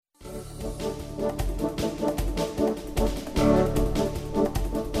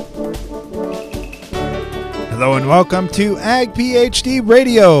Hello and welcome to Ag PhD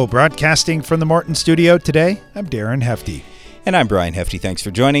Radio, broadcasting from the Morton studio. Today, I'm Darren Hefty. And I'm Brian Hefty. Thanks for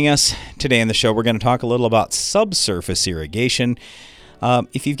joining us. Today on the show, we're going to talk a little about subsurface irrigation.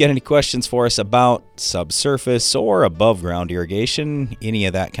 If you've got any questions for us about subsurface or above ground irrigation, any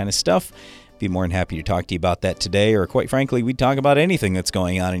of that kind of stuff, be more than happy to talk to you about that today. Or quite frankly, we'd talk about anything that's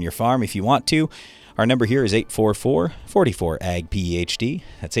going on in your farm if you want to. Our number here is 844-44-AG-PHD.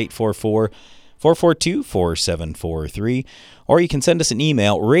 That's 844-442-4743. Or you can send us an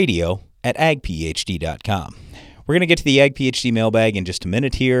email, radio@agphd.com. We're going to get to the Ag PhD mailbag in just a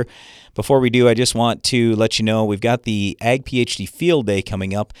minute here. Before we do, I just want to let you know we've got the Ag PhD Field Day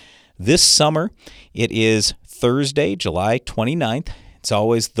coming up this summer. It is Thursday, July 29th. It's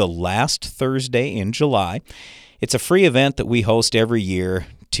always the last Thursday in July. It's a free event that we host every year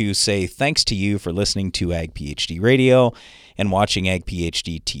to say thanks to you for listening to Ag PhD Radio and watching Ag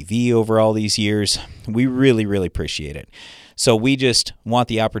PhD TV over all these years. We really, really appreciate it. So we just want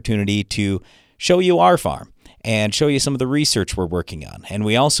the opportunity to show you our farm and show you some of the research we're working on. And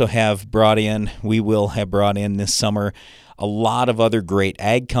we also will have brought in this summer a lot of other great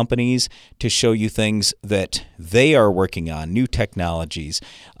ag companies to show you things that they are working on, new technologies,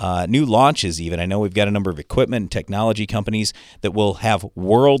 new launches even. I know we've got a number of equipment and technology companies that will have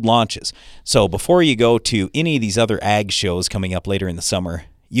world launches. So before you go to any of these other ag shows coming up later in the summer,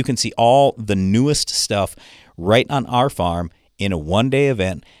 you can see all the newest stuff right on our farm in a one-day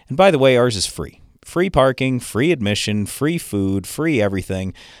event. And by the way, ours is free. Free parking, free admission, free food, free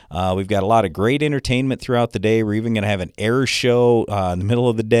everything. We've got a lot of great entertainment throughout the day. We're even going to have an air show in the middle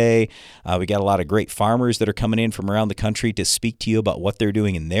of the day. We got a lot of great farmers that are coming in from around the country to speak to you about what they're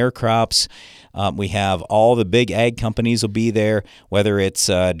doing in their crops. We have all the big ag companies will be there, whether it's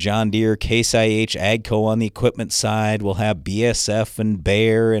John Deere, Case IH, AGCO on the equipment side. We'll have BASF and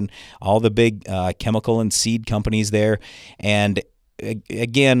Bayer and all the big chemical and seed companies there. And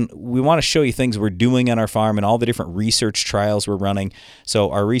again, we want to show you things we're doing on our farm and all the different research trials we're running.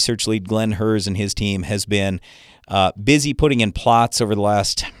 So our research lead, Glenn Hers, and his team has been busy putting in plots over the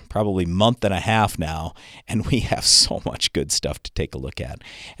last probably month and a half now, and we have so much good stuff to take a look at.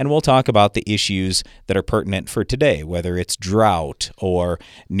 And we'll talk about the issues that are pertinent for today, whether it's drought or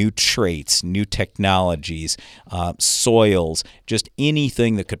new traits, new technologies, soils, just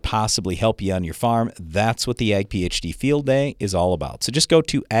anything that could possibly help you on your farm. That's what the Ag PhD Field Day is all about. So just go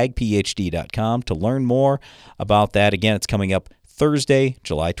to agphd.com to learn more about that. Again, it's coming up Thursday,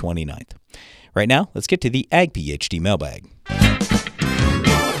 July 29th. Right now, let's get to the Ag PhD mailbag.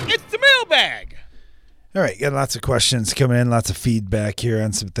 It's the mailbag! All right, got lots of questions coming in, lots of feedback here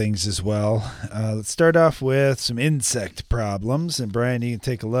on some things as well. Let's start off with some insect problems. And Brian, you can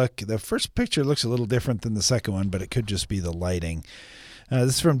take a look. The first picture looks a little different than the second one, but it could just be the lighting.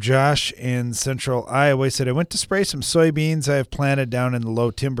 This is from Josh in central Iowa. He said, I went to spray some soybeans I have planted down in the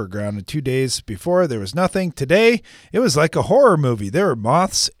low timber ground. And 2 days before, there was nothing. Today, it was like a horror movie. There were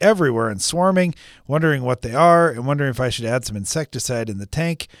moths everywhere and swarming, wondering what they are and wondering if I should add some insecticide in the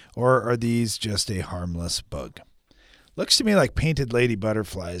tank, or are these just a harmless bug? Looks to me like painted lady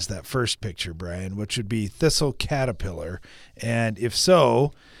butterflies, that first picture, Brian, which would be thistle caterpillar. And if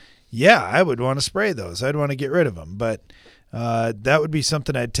so, yeah, I would want to spray those. I'd want to get rid of them. But that would be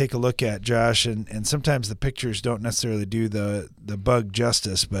something I'd take a look at, Josh, and sometimes the pictures don't necessarily do the bug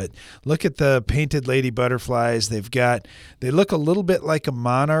justice, but look at the painted lady butterflies. They look a little bit like a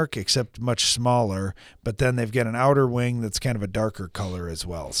monarch, except much smaller, but then they've got an outer wing that's kind of a darker color as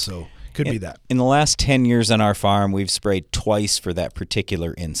well, so could be that. In the last 10 years on our farm, we've sprayed twice for that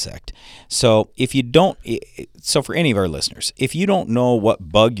particular insect. So for any of our listeners, if you don't know what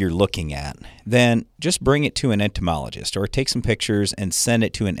bug you're looking at, then just bring it to an entomologist or take some pictures and send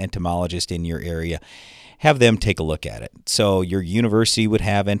it to an entomologist in your area. Have them take a look at it. So your university would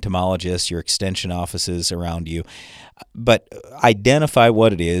have entomologists, your extension offices around you, but identify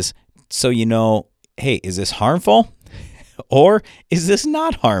what it is so you know, hey, is this harmful? Or is this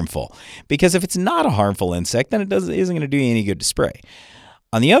not harmful? Because if it's not a harmful insect, then it isn't going to do you any good to spray.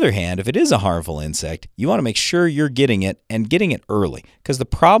 On the other hand, if it is a harmful insect, you want to make sure you're getting it and getting it early. Because the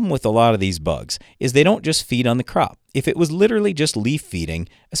problem with a lot of these bugs is they don't just feed on the crop. If it was literally just leaf feeding,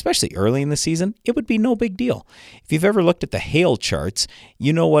 especially early in the season, it would be no big deal. If you've ever looked at the hail charts,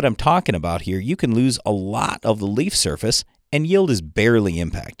 you know what I'm talking about here. You can lose a lot of the leaf surface and yield is barely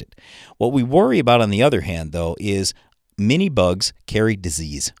impacted. What we worry about on the other hand, though, is many bugs carry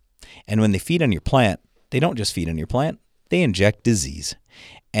disease. And when they feed on your plant, they don't just feed on your plant, they inject disease.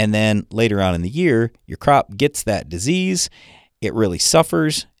 And then later on in the year, your crop gets that disease, it really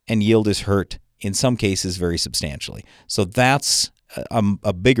suffers, and yield is hurt, in some cases very substantially. So that's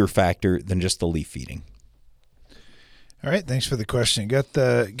a bigger factor than just the leaf feeding. All right, thanks for the question. Got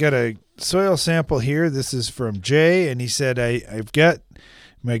a soil sample here. This is from Jay, and he said, I've got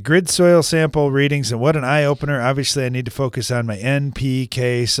my grid soil sample readings, and what an eye-opener. Obviously, I need to focus on my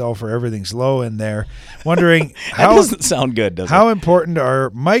NPK, sulfur, everything's low in there. Wondering that doesn't sound good, does it? How important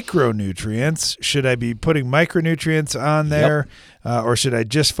are micronutrients? Should I be putting micronutrients on there, or should I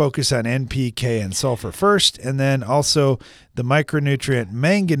just focus on NPK and sulfur first? And then also the micronutrient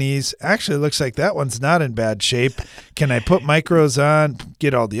manganese. Actually, looks like that one's not in bad shape. Can I put micros on,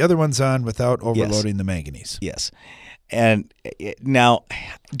 get all the other ones on without overloading the manganese? Yes. And now,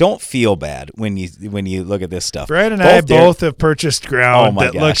 don't feel bad when you look at this stuff. Brad and I both have purchased ground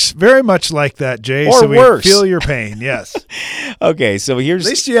that looks very much like that, Jay. Or so worse. We feel your pain. Yes. Okay, so here's. At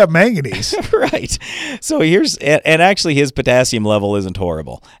least you have manganese, right? So here's, and actually his potassium level isn't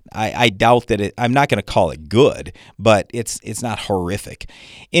horrible. I doubt that I'm not going to call it good, but it's not horrific.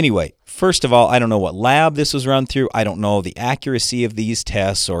 Anyway, first of all, I don't know what lab this was run through. I don't know the accuracy of these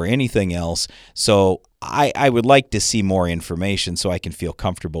tests or anything else. So I would like to see more information so I can feel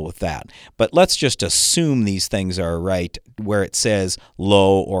comfortable with that. But let's just assume these things are right where it says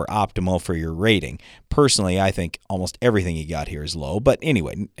low or optimal for your rating. Personally, I think almost everything you got here is low. But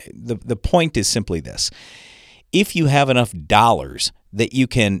anyway, the point is simply this. If you have enough dollars that you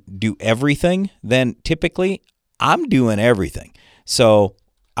can do everything, then typically I'm doing everything. So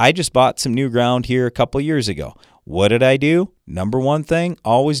I just bought some new ground here a couple years ago. What did I do? Number one thing,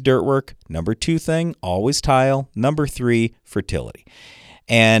 always dirt work. Number two thing, always tile. Number three, fertility.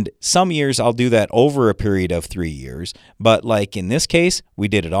 And some years I'll do that over a period of 3 years. But like in this case, we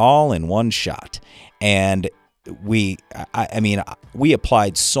did it all in one shot. And we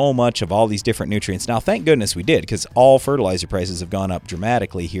applied so much of all these different nutrients. Now, thank goodness we did, because all fertilizer prices have gone up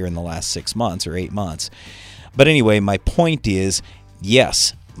dramatically here in the last 6 months or 8 months. But anyway, my point is,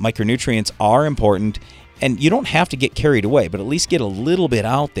 yes, micronutrients are important. And you don't have to get carried away, but at least get a little bit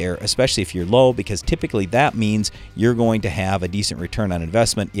out there, especially if you're low, because typically that means you're going to have a decent return on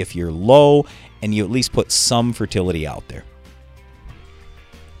investment if you're low and you at least put some fertility out there.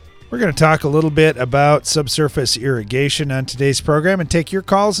 We're going to talk a little bit about subsurface irrigation on today's program and take your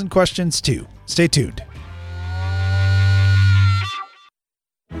calls and questions too. Stay tuned.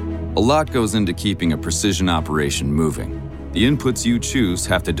 A lot goes into keeping a precision operation moving. The inputs you choose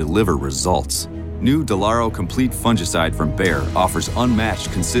have to deliver results. New Delaro Complete Fungicide from Bayer offers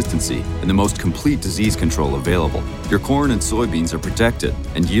unmatched consistency and the most complete disease control available. Your corn and soybeans are protected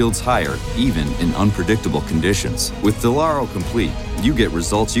and yields higher even in unpredictable conditions. With Delaro Complete, you get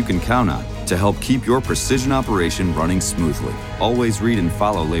results you can count on to help keep your precision operation running smoothly. Always read and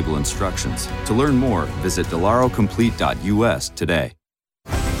follow label instructions. To learn more, visit delarocomplete.us today.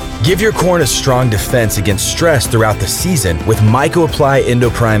 Give your corn a strong defense against stress throughout the season with MycoApply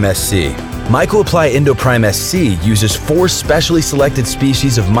Endoprime SC. MycoApply Endoprime SC uses 4 specially selected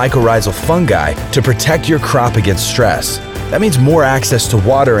species of mycorrhizal fungi to protect your crop against stress. That means more access to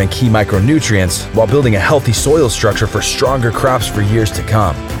water and key micronutrients while building a healthy soil structure for stronger crops for years to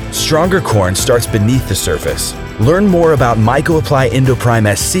come. Stronger corn starts beneath the surface. Learn more about MycoApply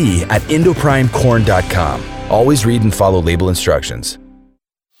Endoprime SC at endoprimecorn.com. Always read and follow label instructions.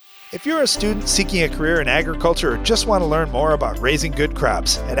 If you're a student seeking a career in agriculture or just want to learn more about raising good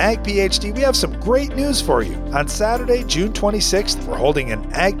crops, at Ag PhD we have some great news for you. On Saturday, June 26th, we're holding an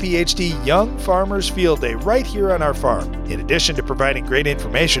Ag PhD Young Farmers Field Day right here on our farm. In addition to providing great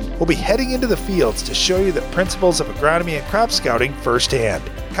information, we'll be heading into the fields to show you the principles of agronomy and crop scouting firsthand.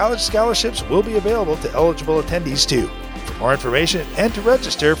 College scholarships will be available to eligible attendees too. For more information and to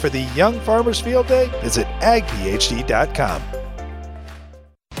register for the Young Farmers Field Day, visit agphd.com.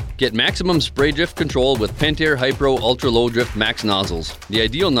 Get maximum spray drift control with Pentair Hypro Ultra Low Drift Max nozzles, the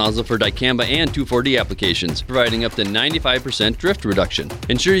ideal nozzle for dicamba and 2,4-D applications, providing up to 95% drift reduction.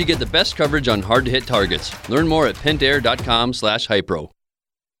 Ensure you get the best coverage on hard-to-hit targets. Learn more at pentair.com/hypro.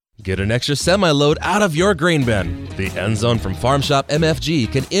 Get an extra semi-load out of your grain bin. The End Zone from Farm Shop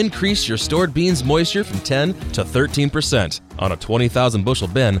MFG can increase your stored beans moisture from 10 to 13%. On a 20,000 bushel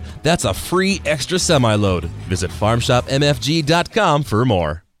bin, that's a free extra semi-load. Visit farmshopmfg.com for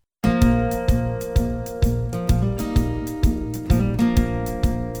more.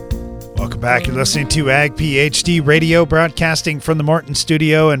 Back. You're listening to Ag PhD Radio, broadcasting from the Morton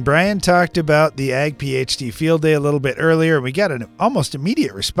studio. And Brian talked about the Ag PhD Field Day a little bit earlier, and we got an almost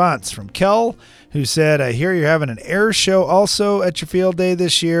immediate response from Kel, who said, I hear you're having an air show also at your field day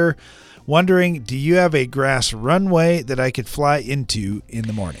this year. Wondering, do you have a grass runway that I could fly into in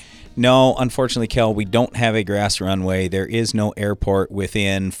the morning? No, unfortunately, Kel, we don't have a grass runway. There is no airport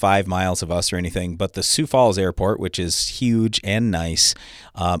within 5 miles of us or anything, but the Sioux Falls Airport, which is huge and nice,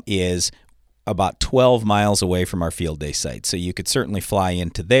 is about 12 miles away from our field day site. So you could certainly fly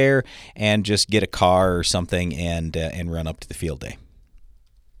into there and just get a car or something and run up to the field day.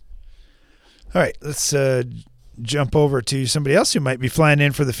 All right, let's jump over to somebody else who might be flying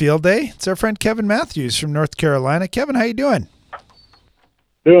in for the field day. It's our friend Kevin Matthews from North Carolina. Kevin, how you doing?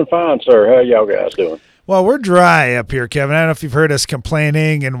 Doing fine, sir. How y'all guys doing? Well, we're dry up here, Kevin. I don't know if you've heard us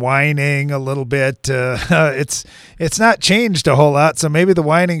complaining and whining a little bit. It's not changed a whole lot, so maybe the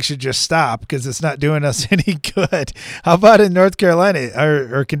whining should just stop because it's not doing us any good. How about in North Carolina?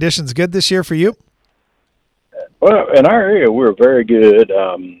 Are conditions good this year for you? Well, in our area, we're very good.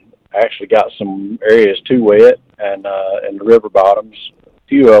 Actually got some areas too wet and in the river bottoms, a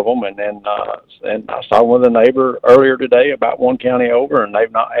few of them. And then and I saw with a neighbor earlier today about one county over, and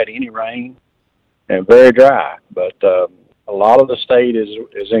they've not had any rain and very dry. But a lot of the state is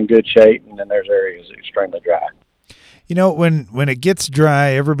in good shape, and then there's areas extremely dry. You know, when it gets dry,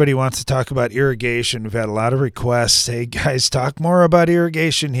 everybody wants to talk about irrigation. We've had a lot of requests. Hey, guys, talk more about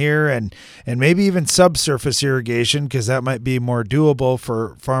irrigation here and maybe even subsurface irrigation because that might be more doable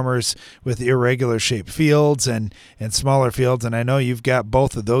for farmers with irregular shaped fields and smaller fields. And I know you've got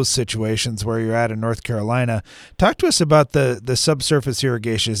both of those situations where you're at in North Carolina. Talk to us about the subsurface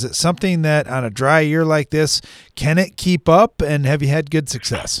irrigation. Is it something that on a dry year like this, can it keep up, and have you had good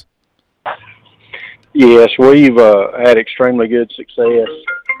success? Yes, we've had extremely good success,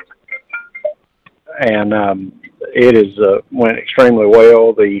 and it is went extremely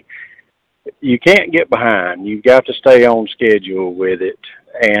well. You can't get behind. You've got to stay on schedule with it,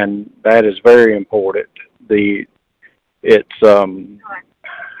 and that is very important.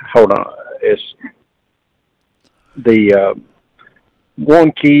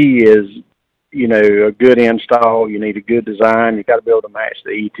 One key is, a good install. You need a good design. You got to be able to match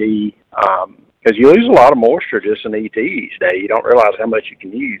the ET. Because you lose a lot of moisture just in ET each day. You don't realize how much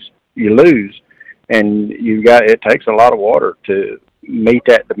you lose, and it takes a lot of water to meet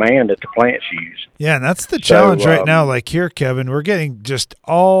that demand that the plants use. Yeah, and that's the challenge right now. Like here, Kevin, we're getting just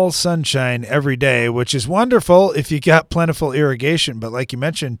all sunshine every day, which is wonderful if you got plentiful irrigation. But like you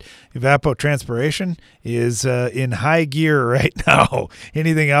mentioned, evapotranspiration is in high gear right now.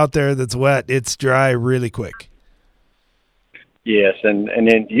 Anything out there that's wet, it's dry really quick. Yes, and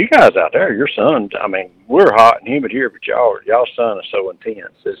then you guys out there, your sun, we're hot and humid here, but y'all's sun is so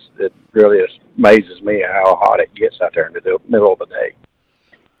intense. It really amazes me how hot it gets out there in the middle of the day.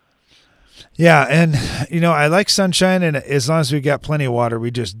 Yeah, and I like sunshine, and as long as we've got plenty of water,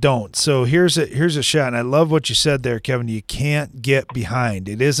 we just don't. So here's a shot, and I love what you said there, Kevin. You can't get behind.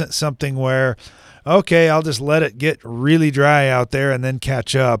 It isn't something where, okay, I'll just let it get really dry out there and then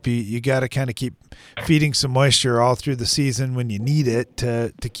catch up. You got to kind of keep feeding some moisture all through the season when you need it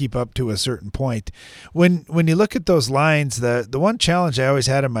to keep up to a certain point. When you look at those lines, the one challenge I always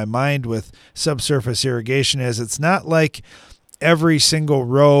had in my mind with subsurface irrigation is it's not like every single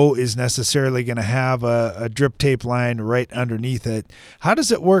row is necessarily going to have a drip tape line right underneath it. How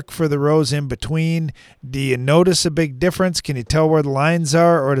does it work for the rows in between? Do you notice a big difference? Can you tell where the lines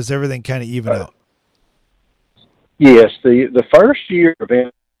are, or does everything kind of even out? Yes, the first year of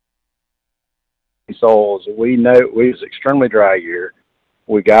soils, we was extremely dry year.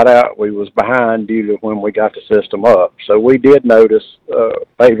 We got out, we was behind due to when we got the system up. So we did notice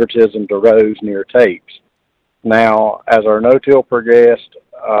favoritism to rows near tapes. Now, as our no-till progressed,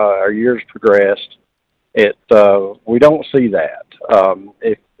 our years progressed, we don't see that.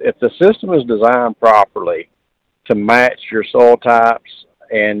 If the system is designed properly to match your soil types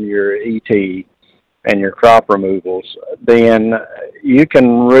and your ET and your crop removals, then you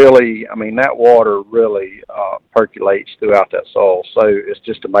can really, that water really percolates throughout that soil. So it's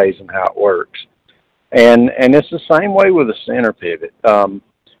just amazing how it works. And it's the same way with the center pivot.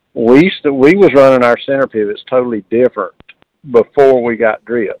 We was running our center pivots totally different before we got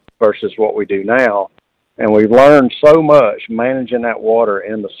drip versus what we do now. And we've learned so much managing that water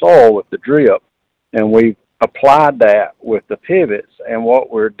in the soil with the drip, and we've applied that with the pivots, and what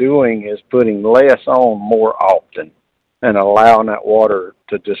we're doing is putting less on more often and allowing that water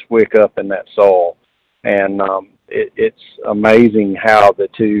to just wick up in that soil. And it's amazing how the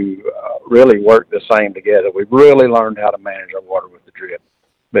two really work the same together. We've really learned how to manage our water with the drip.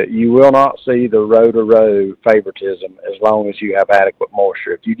 But you will not see the row-to-row favoritism as long as you have adequate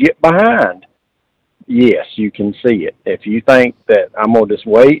moisture. If you get behind, yes, you can see it. If you think that I'm going to just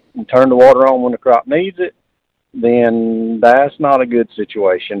wait and turn the water on when the crop needs it, then that's not a good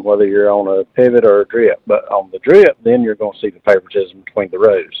situation, whether you're on a pivot or a drip. But on the drip, then you're going to see the favoritism between the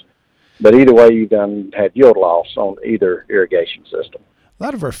rows. But either way, you've had yield loss on either irrigation system. A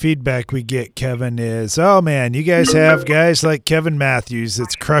lot of our feedback we get, Kevin, is, oh, man, you guys have guys like Kevin Matthews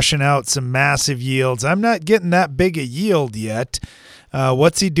that's crushing out some massive yields. I'm not getting that big a yield yet.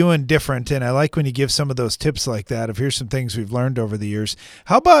 What's he doing different? And I like when you give some of those tips like that of here's some things we've learned over the years.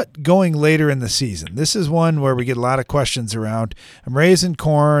 How about going later in the season? This is one where we get a lot of questions around. I'm raising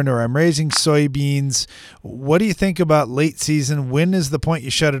corn or I'm raising soybeans. What do you think about late season? When is the point you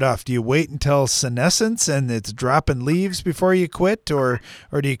shut it off? Do you wait until senescence and it's dropping leaves before you quit, or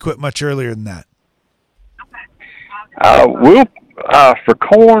do you quit much earlier than that? For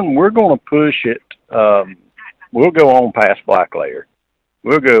corn, we're going to push it. We'll go on past black layer.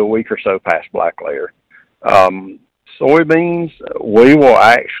 We'll go a week or so past black layer. Soybeans, we will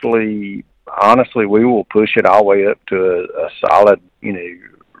actually, honestly, we will push it all the way up to a solid,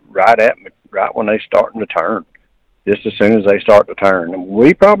 right when they're starting to turn, just as soon as they start to turn. And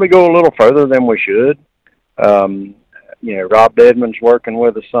we probably go a little further than we should. Rob Dedman's working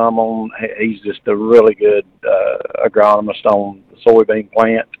with us some on, he's just a really good agronomist on the soybean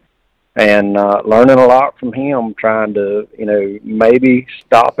plant. And learning a lot from him, trying to, maybe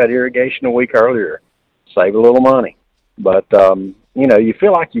stop at irrigation a week earlier, save a little money. But, you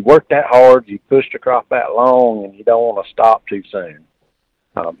feel like you worked that hard, you pushed a crop that long, and you don't want to stop too soon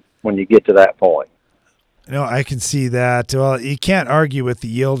when you get to that point. I can see that. Well, you can't argue with the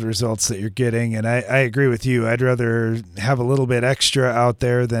yield results that you're getting, and I agree with you. I'd rather have a little bit extra out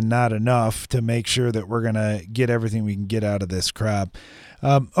there than not enough to make sure that we're going to get everything we can get out of this crop.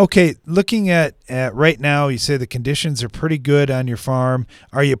 Okay, looking at right now, you say the conditions are pretty good on your farm.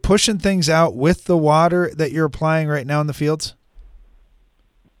 Are you pushing things out with the water that you're applying right now in the fields?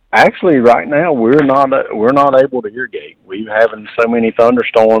 Actually, right now we're not able to irrigate. We're having so many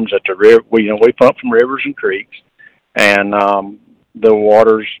thunderstorms at the river. We pump from rivers and creeks, and the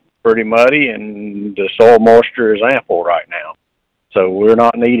water's pretty muddy, and the soil moisture is ample right now. So we're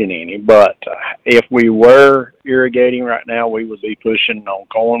not needing any. But if we were irrigating right now, we would be pushing on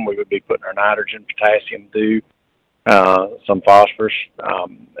corn. We would be putting our nitrogen, potassium through, some phosphorus,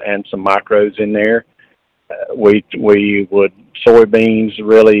 and some micros in there. We would soybeans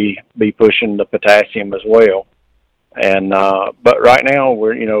really be pushing the potassium as well. And but right now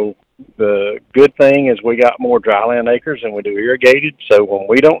the good thing is we got more dryland acres than we do irrigated. So when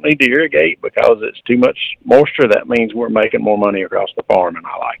we don't need to irrigate because it's too much moisture, that means we're making more money across the farm, and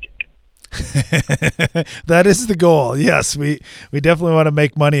I like it. That is the goal. Yes, we definitely want to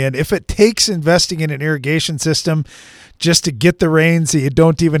make money. And if it takes investing in an irrigation system just to get the rain so you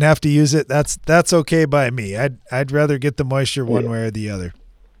don't even have to use it, that's okay by me. I'd rather get the moisture one way or the other.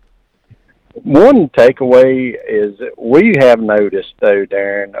 One takeaway is that we have noticed, though,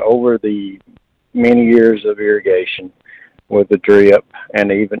 Darren, over the many years of irrigation with the drip and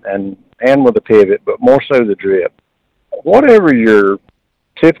with the pivot, but more so the drip, whatever your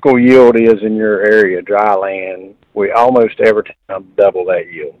typical yield is in your area, dry land, we almost every time double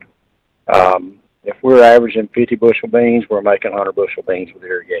that yield. If we're averaging 50 bushel beans, we're making 100 bushel beans with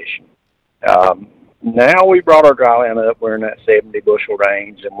irrigation. Now we brought our dry land up. We're in that 70 bushel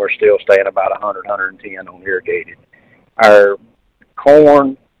range, and we're still staying about 100, 110 on irrigated. Our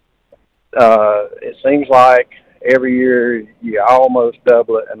corn, it seems like every year you almost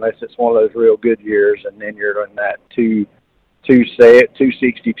double it unless it's one of those real good years, and then you're in that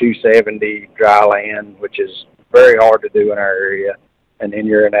 260, 270 dry land, which is very hard to do in our area, and then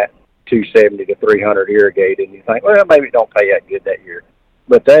you're in that 270 to 300 irrigated, and you think, well, maybe it don't pay that good that year.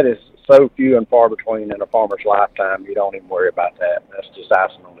 But that is so few and far between in a farmer's lifetime, you don't even worry about that. That's just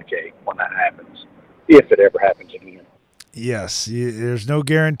icing on the cake when that happens, if it ever happens again. Yes, there's no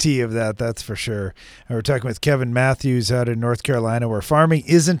guarantee of that, that's for sure. And we're talking with Kevin Matthews out in North Carolina, where farming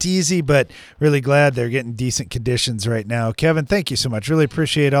isn't easy, but really glad they're getting decent conditions right now. Kevin, thank you so much. Really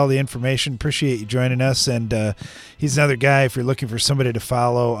appreciate all the information. Appreciate you joining us. And he's another guy, if you're looking for somebody to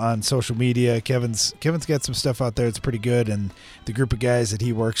follow on social media, Kevin's got some stuff out there that's pretty good, and the group of guys that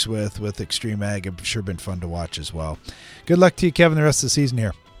he works with Extreme Ag have sure been fun to watch as well. Good luck to you, Kevin, the rest of the season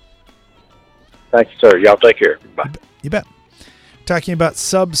here. Thank you, sir. Y'all take care. Bye. You bet. Talking about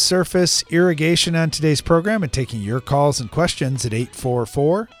subsurface irrigation on today's program and taking your calls and questions at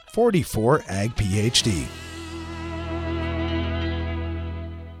 844-44-AG-PHD.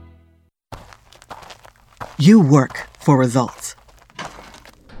 You work for results.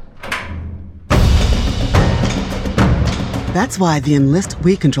 That's why the Enlist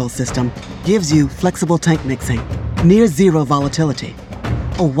Weed Control System gives you flexible tank mixing, near zero volatility,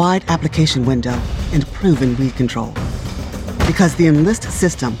 a wide application window, and proven weed control. Because the Enlist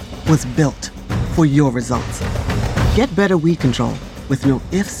system was built for your results. Get better weed control with no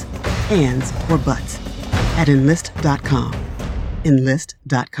ifs, ands, or buts at Enlist.com.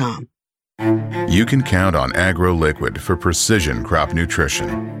 Enlist.com. You can count on AgroLiquid for precision crop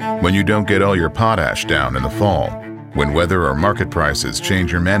nutrition. When you don't get all your potash down in the fall, when weather or market prices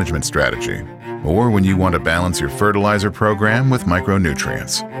change your management strategy, or when you want to balance your fertilizer program with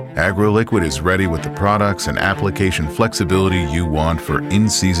micronutrients, AgroLiquid is ready with the products and application flexibility you want for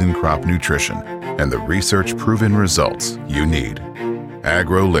in-season crop nutrition and the research-proven results you need.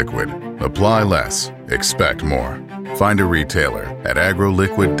 AgroLiquid. Apply less. Expect more. Find a retailer at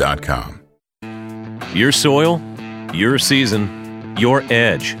agroliquid.com. Your soil, your season, your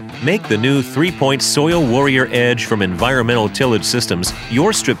edge. Make the new 3-point Soil Warrior Edge from Environmental Tillage Systems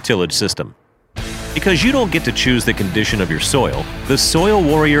your strip tillage system. Because you don't get to choose the condition of your soil, the Soil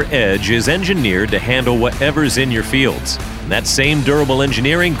Warrior Edge is engineered to handle whatever's in your fields. And that same durable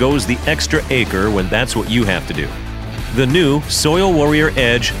engineering goes the extra acre when that's what you have to do. The new Soil Warrior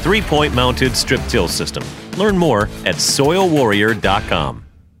Edge 3-point mounted strip till system. Learn more at soilwarrior.com.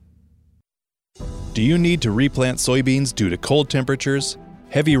 Do you need to replant soybeans due to cold temperatures,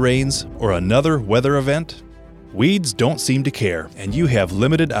 heavy rains, or another weather event? Weeds don't seem to care, and you have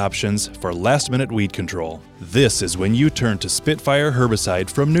limited options for last-minute weed control. This is when you turn to Spitfire herbicide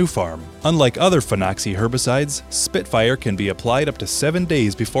from New Farm. Unlike other Phenoxy herbicides, Spitfire can be applied up to 7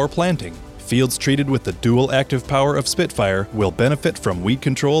 days before planting. Fields treated with the dual active power of Spitfire will benefit from weed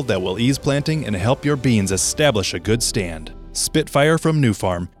control that will ease planting and help your beans establish a good stand. Spitfire from New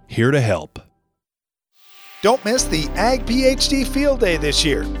Farm, here to help. Don't miss the Ag PhD Field Day this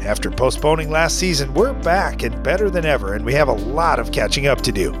year. After postponing last season, we're back and better than ever, and we have a lot of catching up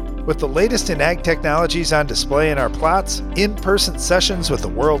to do. With the latest in ag technologies on display in our plots, in-person sessions with the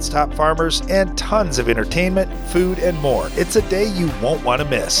world's top farmers, and tons of entertainment, food, and more, it's a day you won't want to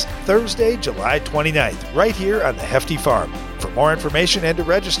miss. Thursday, July 29th, right here on the Hefty Farm. For more information and to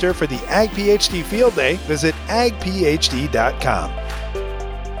register for the Ag PhD Field Day, visit agphd.com.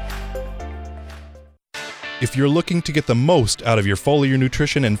 If you're looking to get the most out of your foliar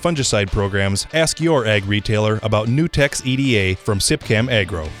nutrition and fungicide programs, ask your ag retailer about Nutex EDA from Sipcam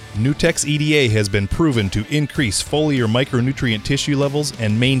Agro. Nutex EDA has been proven to increase foliar micronutrient tissue levels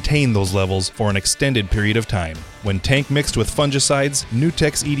and maintain those levels for an extended period of time. When tank mixed with fungicides,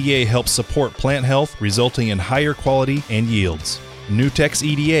 Nutex EDA helps support plant health, resulting in higher quality and yields. Nutex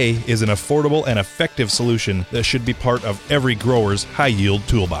EDA is an affordable and effective solution that should be part of every grower's high-yield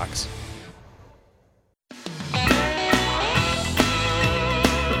toolbox.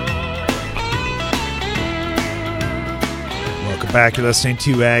 Back, you're listening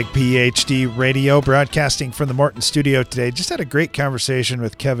to Ag PhD Radio, broadcasting from the Morton studio today. Just had a great conversation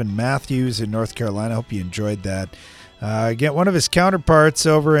with Kevin Matthews in North Carolina. Hope you enjoyed that. Get one of his counterparts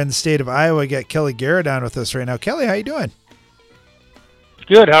over in the state of Iowa. Got Kelly Garrett on with us right now. Kelly, how you doing?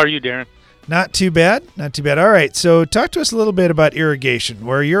 Good. How are you, Darren? Not too bad. Not too bad. All right. So talk to us a little bit about irrigation.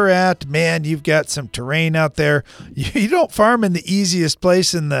 Where you're at, man, you've got some terrain out there. You don't farm in the easiest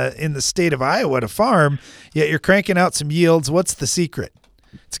place in the state of Iowa to farm, yet you're cranking out some yields. What's the secret?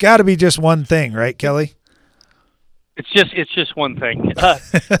 It's got to be just one thing, right, Kelly? It's just one thing.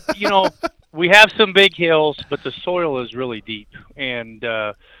 We have some big hills, but the soil is really deep. And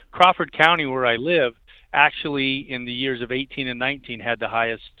Crawford County, where I live, actually in the years of 18 and 19 had the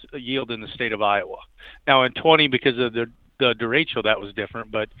highest yield in the state of Iowa. Now in 20, because of the derecho, that was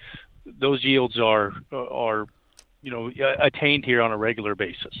different, but those yields are attained here on a regular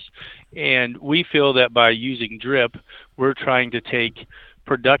basis. And we feel that by using drip, we're trying to take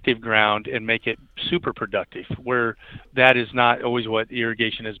productive ground and make it super productive, where that is not always what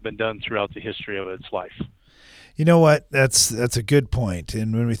irrigation has been done throughout the history of its life. You know what? That's a good point.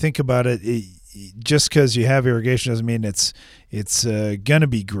 And when we think about it, just because you have irrigation doesn't mean it's going to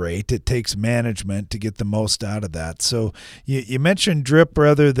be great. It takes management to get the most out of that. So you mentioned drip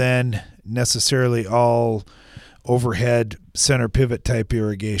rather than necessarily all overhead center pivot type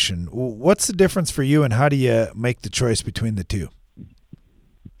irrigation. What's the difference for you, and how do you make the choice between the two?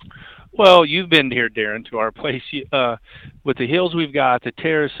 Well, you've been here, Darren, to our place. With the hills we've got, the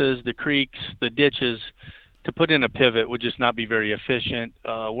terraces, the creeks, the ditches, to put in a pivot would just not be very efficient.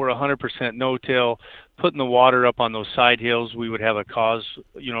 We're 100% no-till. Putting the water up on those side hills, we would have a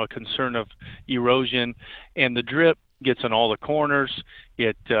concern of erosion. And the drip gets on all the corners.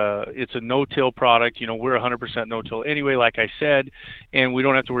 It's a no-till product. We're 100% no-till anyway, like I said, and we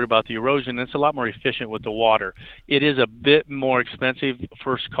don't have to worry about the erosion. It's a lot more efficient with the water. It is a bit more expensive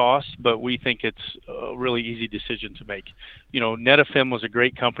first cost, but we think it's a really easy decision to make. Netafim was a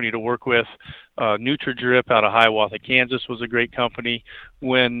great company to work with. NutriDrip out of Hiawatha, Kansas was a great company.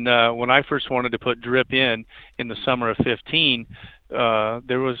 When I first wanted to put drip in the summer of 15,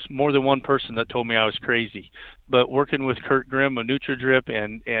 there was more than one person that told me I was crazy. But working with Kurt Grimm of NutriDrip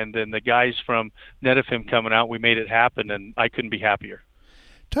and then the guys from Netafim coming out, we made it happen, and I couldn't be happier.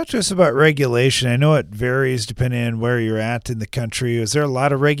 Talk to us about regulation. I know it varies depending on where you're at in the country. Is there a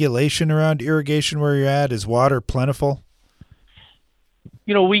lot of regulation around irrigation where you're at? Is water plentiful?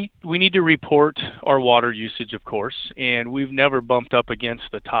 You know, we need to report our water usage, of course, and we've never bumped up against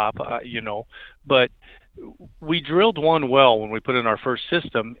the top, but we drilled one well when we put in our first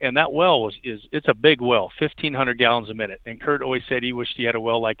system, and that well it's a big well, 1,500 gallons a minute. And Kurt always said he wished he had a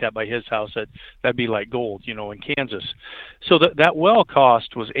well like that by his house. That'd be like gold, in Kansas. So that well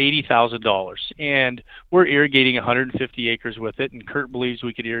cost was $80,000, and we're irrigating 150 acres with it, and Kurt believes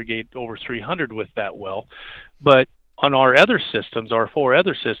we could irrigate over 300 with that well. But on our other systems, our 4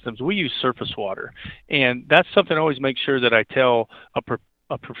 other systems, we use surface water, and that's something I always make sure that I tell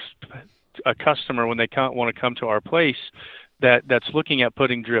a customer when they want to come to our place that's looking at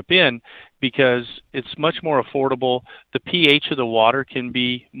putting drip in, because it's much more affordable. The pH of the water can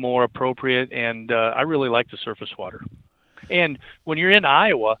be more appropriate, and I really like the surface water. And when you're in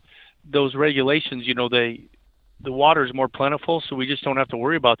Iowa, those regulations, the water is more plentiful, so we just don't have to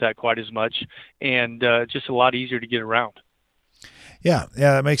worry about that quite as much, and it's just a lot easier to get around. Yeah,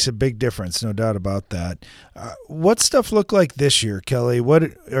 that makes a big difference, no doubt about that. What stuff look like this year, Kelly? What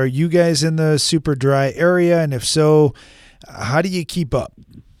are you guys in the super dry area, and if so, how do you keep up?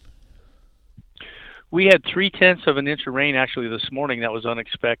 We had 0.3 of an inch of rain actually this morning. That was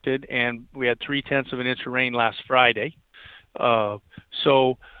unexpected, and we had 0.3 of an inch of rain last Friday.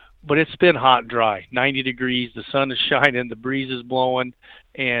 But it's been hot and dry, 90 degrees. The sun is shining, the breeze is blowing,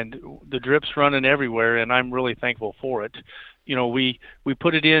 and the drip's running everywhere, and I'm really thankful for it. We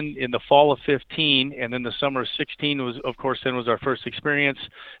put it in the fall of 15, and then the summer of 16 was our first experience.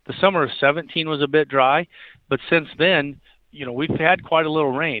 The summer of 17 was a bit dry, but since then, we've had quite a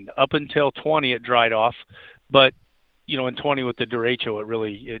little rain. Up until 20, it dried off, but in 20 with the derecho,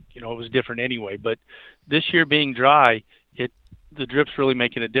 it was different anyway. But this year being dry, the drip's really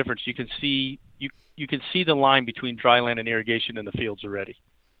making a difference. You can see the line between dry land and irrigation in the fields already.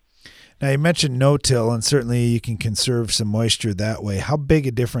 Now, you mentioned no-till, and certainly you can conserve some moisture that way. How big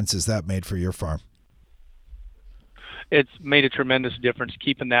a difference has that made for your farm? It's made a tremendous difference,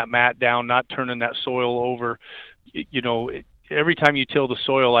 keeping that mat down, not turning that soil over. Every time you till the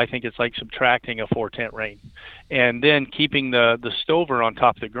soil, I think it's like subtracting a 4-tenth rain. And then keeping the stover on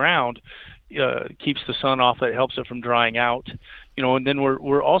top of the ground keeps the sun off. It helps it from drying out. And then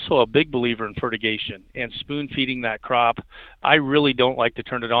we're also a big believer in fertigation and spoon feeding that crop. I really don't like to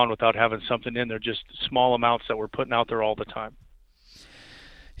turn it on without having something in there, just small amounts that we're putting out there all the time.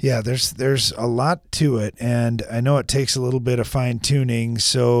 Yeah, there's a lot to it, and I know it takes a little bit of fine tuning.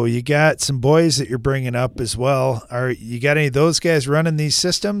 So you got some boys that you're bringing up as well. You got any of those guys running these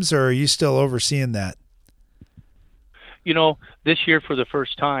systems, or are you still overseeing that? This year for the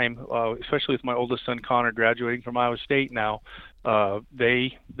first time, especially with my oldest son Connor graduating from Iowa State now,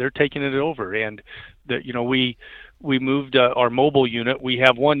 they're taking it over, and we moved our mobile unit. We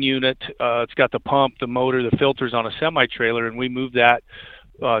have one unit. It's got the pump, the motor, the filters on a semi-trailer, and we moved that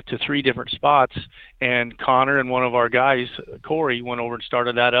to 3 different spots. And Connor and one of our guys, Corey, went over and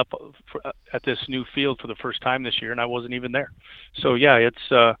started that up at this new field for the first time this year, and I wasn't even there. So yeah,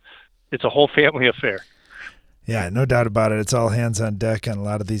 it's a whole family affair. Yeah, no doubt about it. It's all hands on deck on a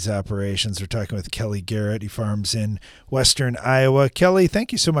lot of these operations. We're talking with Kelly Garrett. He farms in western Iowa. Kelly,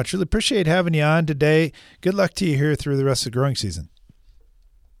 thank you so much. Really appreciate having you on today. Good luck to you here through the rest of the growing season.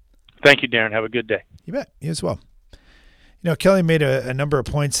 Thank you, Darren. Have a good day. You bet. You as well. Kelly made a number of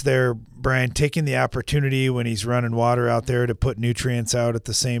points there, Brian, taking the opportunity when he's running water out there to put nutrients out at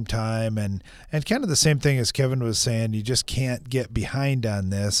the same time. And kind of the same thing as Kevin was saying, you just can't get behind on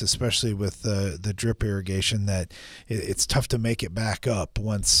this, especially with the drip irrigation, that it's tough to make it back up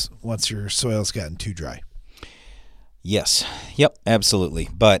once your soil's gotten too dry. Yes. Yep, absolutely.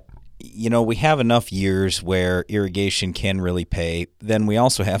 But we have enough years where irrigation can really pay. Then we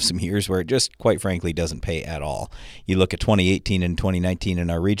also have some years where it just, quite frankly, doesn't pay at all. You look at 2018 and 2019 in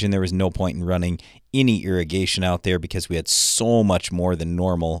our region, there was no point in running any irrigation out there because we had so much more than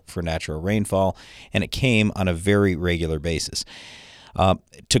normal for natural rainfall, and it came on a very regular basis.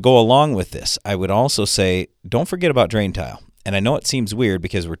 To go along with this, I would also say don't forget about drain tile. And I know it seems weird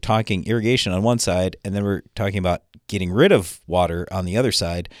because we're talking irrigation on one side and then we're talking about getting rid of water on the other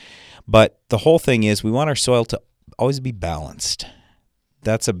side. But the whole thing is we want our soil to always be balanced.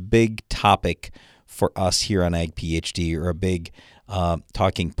 That's a big topic for us here on Ag PhD, or a big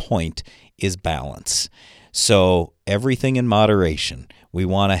talking point is balance. So everything in moderation. We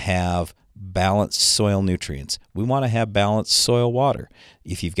want to have balanced soil nutrients. We want to have balanced soil water.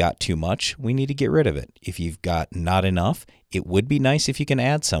 If you've got too much, we need to get rid of it. If you've got not enough, it would be nice if you can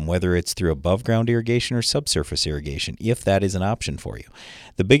add some, whether it's through above ground irrigation or subsurface irrigation, if that is an option for you.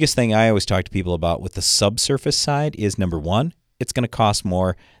 The biggest thing I always talk to people about with the subsurface side is, number one, it's going to cost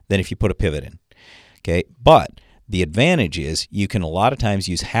more than if you put a pivot in. Okay, but the advantage is you can a lot of times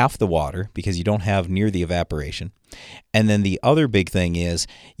use half the water because you don't have near the evaporation. And then the other big thing is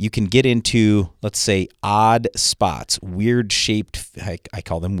you can get into, let's say, odd spots, weird shaped, I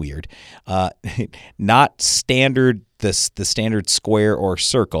call them weird, not standard, the standard square or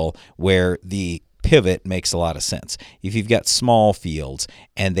circle where the pivot makes a lot of sense. If you've got small fields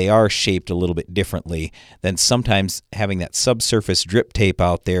and they are shaped a little bit differently, then sometimes having that subsurface drip tape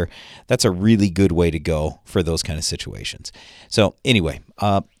out there, that's a really good way to go for those kind of situations. So anyway,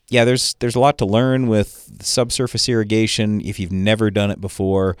 yeah, there's a lot to learn with subsurface irrigation. If you've never done it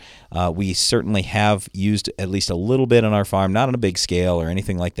before, we certainly have used at least a little bit on our farm, not on a big scale or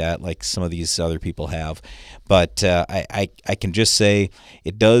anything like that, like some of these other people have. But I can just say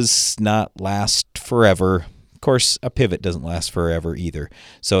it does not last forever. Of course, a pivot doesn't last forever either.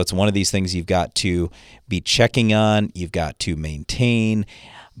 So it's one of these things you've got to be checking on, you've got to maintain,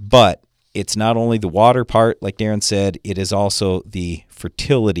 but it's not only the water part, like Darren said, it is also the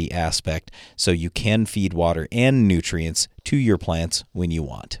fertility aspect, so you can feed water and nutrients to your plants when you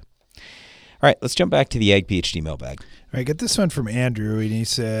want. All right, let's jump back to the Ag PhD mailbag. All right, get this one from Andrew, and he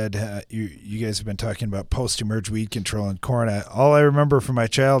said, you guys have been talking about post-emerge weed control in corn. All I remember from my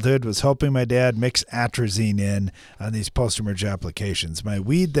childhood was helping my dad mix atrazine in on these post-emerge applications. My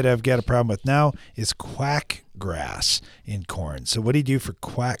weed that I've got a problem with now is quack grass in corn. So what do you do for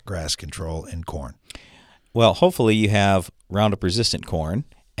quack grass control in corn? Well, hopefully you have Roundup-resistant corn,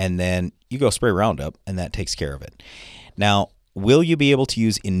 and then you go spray Roundup, and that takes care of it. Now, will you be able to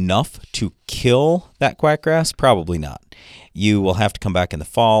use enough to kill that quackgrass? Probably not. You will have to come back in the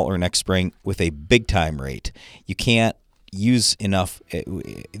fall or next spring with a big-time rate. You can't use enough.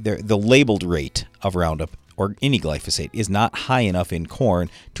 The labeled rate of Roundup or any glyphosate is not high enough in corn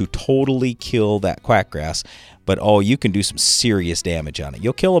to totally kill that quackgrass, but you can do some serious damage on it.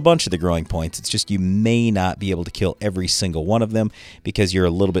 You'll kill a bunch of the growing points. It's just you may not be able to kill every single one of them because you're a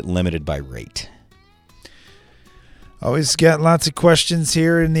little bit limited by rate. Always got lots of questions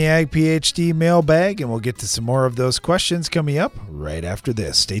here in the Ag PhD mailbag, and we'll get to some more of those questions coming up right after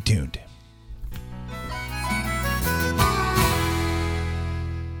this. Stay tuned.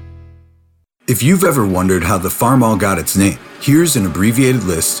 If you've ever wondered how the Farmall got its name, here's an abbreviated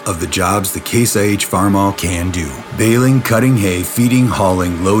list of the jobs the Case IH Farmall can do. Baling, cutting hay, feeding,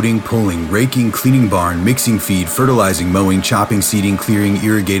 hauling, loading, pulling, raking, cleaning barn, mixing feed, fertilizing, mowing, chopping, seeding, clearing,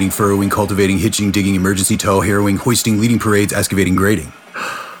 irrigating, furrowing, cultivating, hitching, digging, emergency tow, harrowing, hoisting, leading parades, excavating, grading.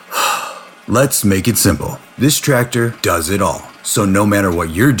 Let's make it simple. This tractor does it all. So no matter what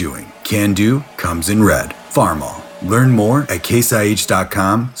you're doing, Can Do comes in red. Farmall. Learn more at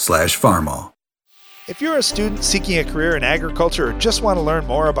caseih.com/farmall. If you're a student seeking a career in agriculture or just want to learn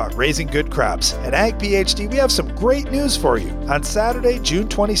more about raising good crops, at Ag PhD we have some great news for you. On Saturday, June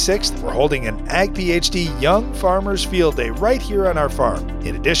 26th, we're holding an Ag PhD Young Farmers Field Day right here on our farm.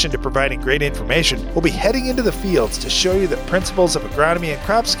 In addition to providing great information, we'll be heading into the fields to show you the principles of agronomy and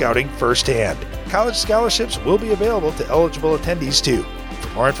crop scouting firsthand. College scholarships will be available to eligible attendees too.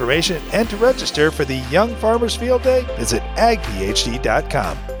 For more information and to register for the Young Farmers Field Day, visit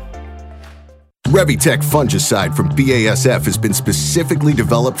agphd.com. Revitec fungicide from BASF has been specifically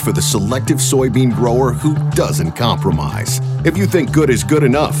developed for the selective soybean grower who doesn't compromise. If you think good is good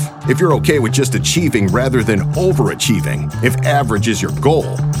enough, if you're okay with just achieving rather than overachieving, if average is your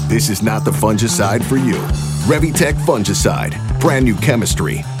goal, this is not the fungicide for you. Revitec fungicide, brand new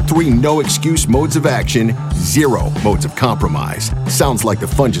chemistry, 3 no-excuse modes of action, 0 modes of compromise. Sounds like the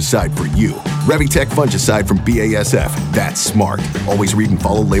fungicide for you. Revitec fungicide from BASF. That's smart. Always read and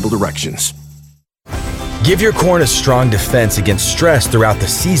follow label directions. Give your corn a strong defense against stress throughout the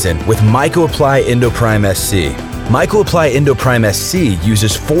season with MycoApply Endoprime SC. MycoApply Endoprime SC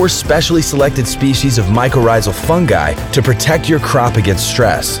uses 4 specially selected species of mycorrhizal fungi to protect your crop against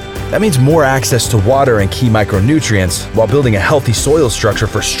stress. That means more access to water and key micronutrients while building a healthy soil structure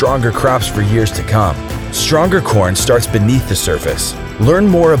for stronger crops for years to come. Stronger corn starts beneath the surface. Learn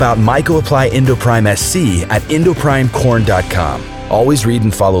more about MycoApply Endoprime SC at endoprimecorn.com. Always read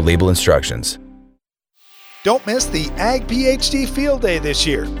and follow label instructions. Don't miss the Ag PhD Field Day this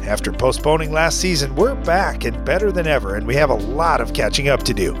year. After postponing last season, we're back and better than ever, and we have a lot of catching up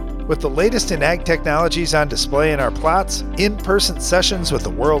to do. With the latest in ag technologies on display in our plots, in-person sessions with the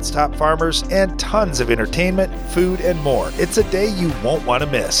world's top farmers, and tons of entertainment, food, and more, it's a day you won't want to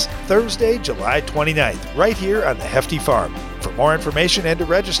miss. Thursday, July 29th, right here on the Hefty Farm. For more information and to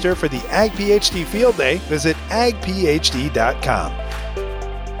register for the Ag PhD Field Day, visit agphd.com.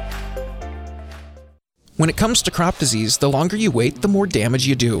 When it comes to crop disease, the longer you wait, the more damage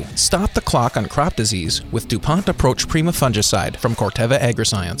you do. Stop the clock on crop disease with DuPont Approach Prima fungicide from Corteva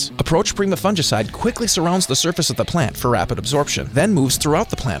Agriscience. Approach Prima fungicide quickly surrounds the surface of the plant for rapid absorption, then moves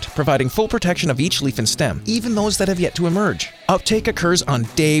throughout the plant, providing full protection of each leaf and stem, even those that have yet to emerge. Uptake occurs on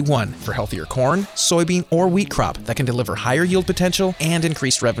day one for healthier corn, soybean, or wheat crop that can deliver higher yield potential and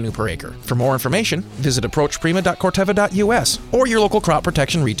increased revenue per acre. For more information, visit approachprima.corteva.us or your local crop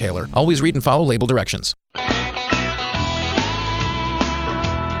protection retailer. Always read and follow label directions.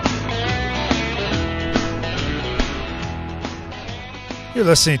 You're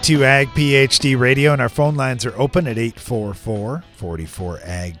listening to Ag PhD Radio, and our phone lines are open at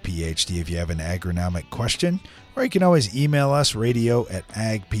 844-44-AG-PhD if you have an agronomic question, or you can always email us,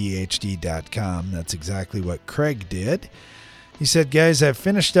 radio@agphd.com. That's exactly what Craig did. He said, guys, I've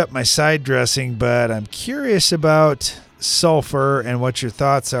finished up my side dressing, but I'm curious about sulfur and what your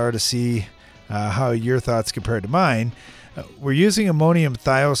thoughts are to see how your thoughts compare to mine. We're using ammonium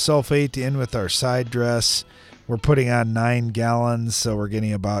thiosulfate in with our side dress. We're putting on 9 gallons, so we're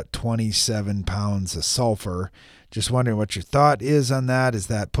getting about 27 pounds of sulfur. Just wondering what your thought is on that. Is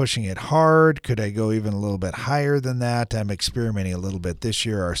that pushing it hard? Could I go even a little bit higher than that? I'm experimenting a little bit this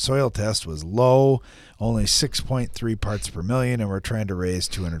year. Our soil test was low, only 6.3 parts per million, and we're trying to raise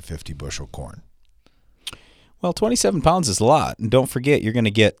 250 bushel corn. Well, 27 pounds is a lot. And don't forget, you're going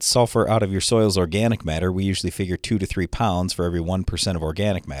to get sulfur out of your soil's organic matter. We usually figure 2 to 3 pounds for every 1% of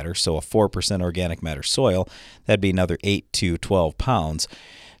organic matter. So a 4% organic matter soil, that'd be another 8 to 12 pounds.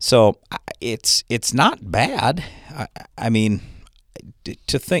 So it's not bad. I mean,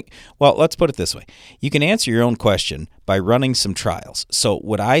 to think, well, let's put it this way. You can answer your own question by running some trials. So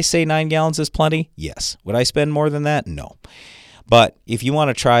would I say 9 gallons is plenty? Yes. Would I spend more than that? No. But if you want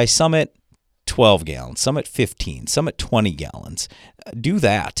to try some at 12 gallons, some at 15, some at 20 gallons. Do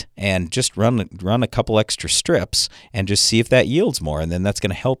that and just run a couple extra strips and just see if that yields more. And then that's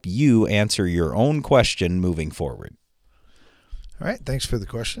going to help you answer your own question moving forward. All right. Thanks for the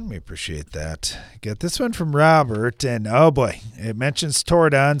question. We appreciate that. Get this one from Robert. And oh boy, it mentions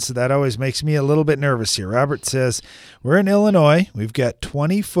Tordon, so that always makes me a little bit nervous here. Robert says, we're in Illinois. We've got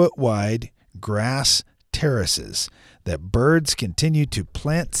 20-foot wide grass terraces that birds continue to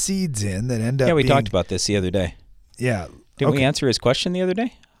plant seeds in that end up Yeah, we talked about this the other day. Yeah. Didn't we answer his question the other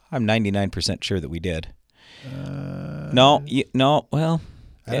day? I'm 99% sure that we did. No, well,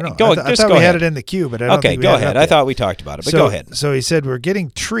 I don't know. Go, I thought we had it in the queue, but I don't think we go had it ahead. up I yet. thought we talked about it, but go ahead. So he said, we're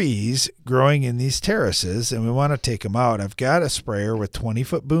getting trees growing in these terraces, and we want to take them out. I've got a sprayer with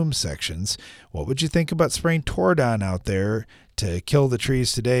 20-foot boom sections. What would you think about spraying Tordon out there to kill the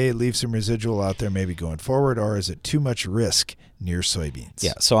trees today, leave some residual out there maybe going forward, or is it too much risk near soybeans?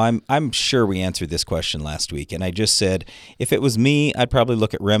 Yeah, so I'm sure we answered this question last week, and I just said if it was me, I'd probably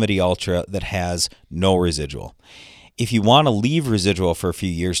look at Remedy Ultra that has no residual. If you want to leave residual for a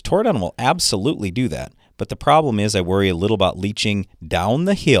few years, Tordon will absolutely do that. But the problem is I worry a little about leaching down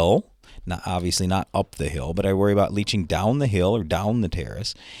the hill, obviously not up the hill, but I worry about leaching down the hill or down the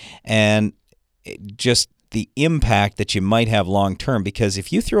terrace, and just the impact that you might have long term. Because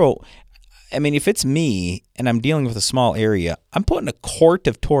if you if it's me and I'm dealing with a small area, I'm putting a quart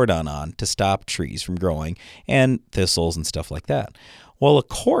of Tordon on to stop trees from growing and thistles and stuff like that. Well, a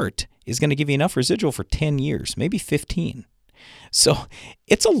quart is going to give you enough residual for 10 years, maybe 15. So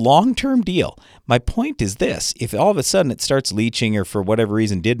it's a long-term deal. My point is this. If all of a sudden it starts leaching or for whatever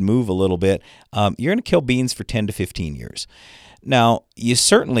reason did move a little bit, you're going to kill beans for 10 to 15 years. Now, you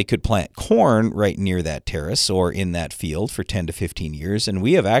certainly could plant corn right near that terrace or in that field for 10 to 15 years, and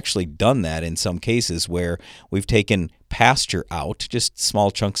we have actually done that in some cases where we've taken pasture out, just small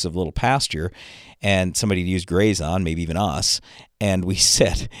chunks of little pasture, and somebody to use graze on, maybe even us, and we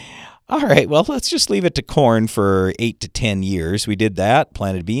said, all right, well, let's just leave it to corn for 8 to 10 years. We did that,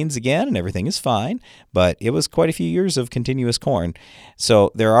 planted beans again, and everything is fine, but it was quite a few years of continuous corn.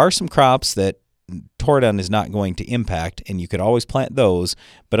 So there are some crops that Tordon is not going to impact, and you could always plant those,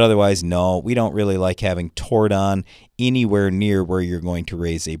 but otherwise, no, we don't really like having Tordon anywhere near where you're going to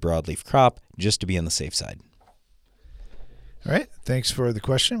raise a broadleaf crop, just to be on the safe side. All right. Thanks for the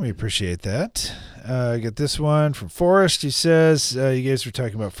question. We appreciate that. I got this one from Forrest. He says, you guys were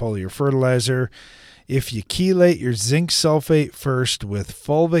talking about foliar fertilizer. If you chelate your zinc sulfate first with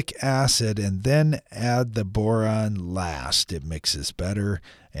fulvic acid and then add the boron last, it mixes better.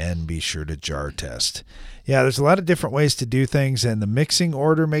 and be sure to jar test. Yeah, there's a lot of different ways to do things, and the mixing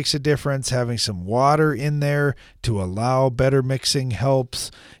order makes a difference. Having some water in there to allow better mixing helps.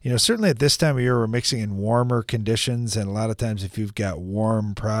 Certainly at this time of year, we're mixing in warmer conditions, and a lot of times if you've got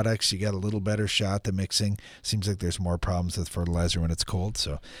warm products, you got a little better shot at mixing. Seems like there's more problems with fertilizer when it's cold,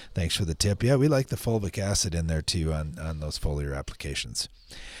 so thanks for the tip. Yeah, we like the fulvic acid in there too on those foliar applications.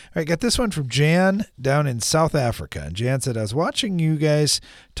 All right, got this one from Jan down in South Africa. And Jan said, I was watching you guys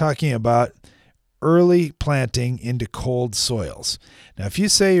talking about early planting into cold soils. Now, if you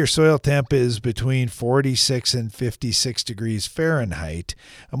say your soil temp is between 46 and 56 degrees Fahrenheit,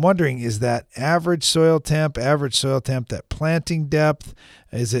 I'm wondering, is that average soil temp at planting depth?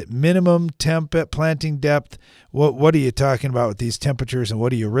 Is it minimum temp at planting depth? What are you talking about with these temperatures, and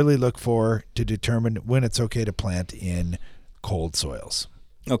what do you really look for to determine when it's okay to plant in cold soils?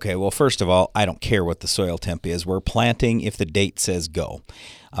 Okay, well, first of all, I don't care what the soil temp is. We're planting if the date says go.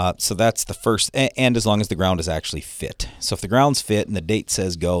 So that's the first, and as long as the ground is actually fit. So if the ground's fit and the date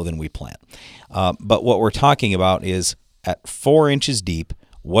says go, then we plant. But what we're talking about is at 4 inches deep,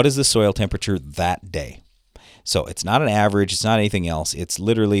 what is the soil temperature that day? So it's not an average, it's not anything else. It's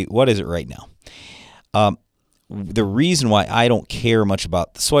literally, what is it right now? The reason why I don't care much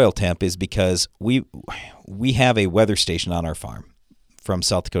about the soil temp is because we have a weather station on our farm from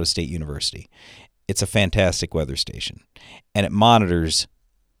South Dakota State University. It's a fantastic weather station, and it monitors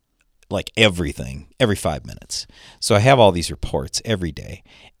like everything every 5 minutes. So I have all these reports every day,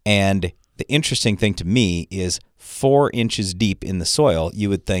 and the interesting thing to me is 4 inches deep in the soil, you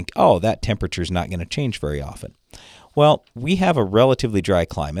would think, oh, that temperature is not going to change very often. Well, we have a relatively dry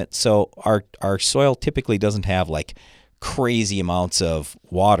climate, so our soil typically doesn't have like crazy amounts of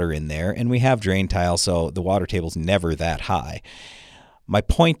water in there, and we have drain tile, so the water table's never that high. My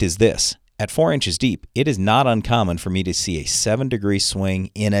point is this. At 4 inches deep, it is not uncommon for me to see a 7-degree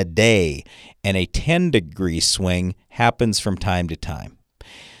swing in a day, and a 10-degree swing happens from time to time.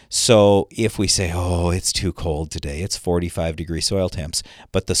 So if we say, oh, it's too cold today, it's 45-degree soil temps,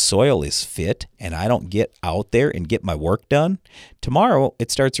 but the soil is fit and I don't get out there and get my work done, tomorrow it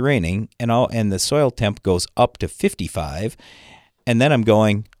starts raining and the soil temp goes up to 55, and then I'm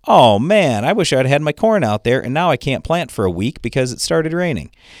going, oh man, I wish I'd had my corn out there, and now I can't plant for a week because it started raining.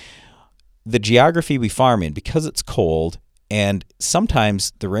 The geography we farm in, because it's cold, and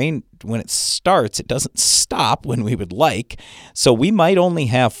sometimes the rain, when it starts, it doesn't stop when we would like, so we might only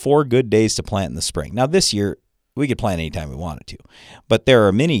have 4 good days to plant in the spring. Now this year, we could plant anytime we wanted to, but there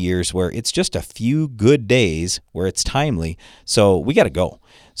are many years where it's just a few good days where it's timely, so we got to go.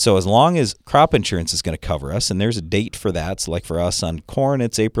 So as long as crop insurance is going to cover us, and there's a date for that, so like for us on corn,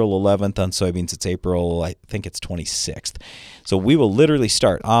 it's April 11th, on soybeans, it's April, I think it's 26th. So we will literally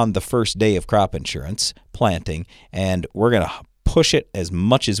start on the first day of crop insurance planting, and we're going to push it as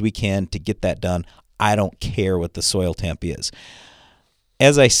much as we can to get that done. I don't care what the soil temp is.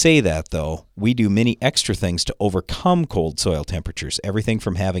 As I say that, though, we do many extra things to overcome cold soil temperatures, everything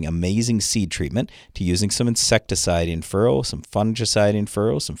from having amazing seed treatment to using some insecticide in furrow, some fungicide in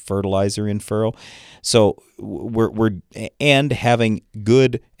furrow, some fertilizer in furrow. So and having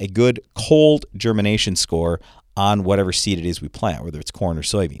a good cold germination score on whatever seed it is we plant, whether it's corn or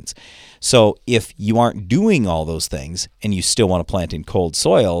soybeans. So if you aren't doing all those things and you still want to plant in cold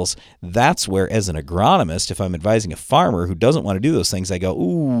soils, that's where, as an agronomist, if I'm advising a farmer who doesn't want to do those things, I go,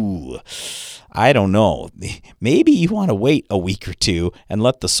 ooh, I don't know. Maybe you want to wait a week or two and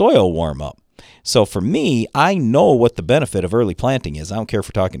let the soil warm up. So for me, I know what the benefit of early planting is. I don't care if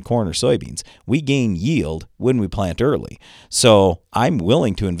we're talking corn or soybeans. We gain yield when we plant early. So I'm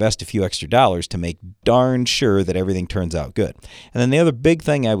willing to invest a few extra dollars to make darn sure that everything turns out good. And then the other big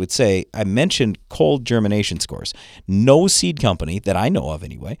thing I would say, I mentioned cold germination scores. No seed company that I know of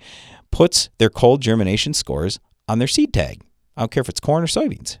anyway puts their cold germination scores on their seed tag. I don't care if it's corn or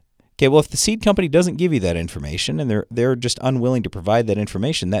soybeans. Okay, well, if the seed company doesn't give you that information and they're just unwilling to provide that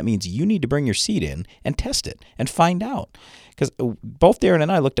information, that means you need to bring your seed in and test it and find out. Because both Darren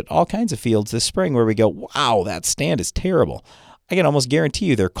and I looked at all kinds of fields this spring where we go, wow, that stand is terrible. I can almost guarantee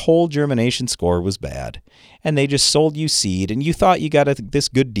you their cold germination score was bad. And they just sold you seed and you thought you got this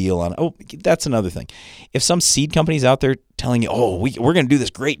good deal on it. Oh, that's another thing. If some seed company's out there telling you, oh, we're going to do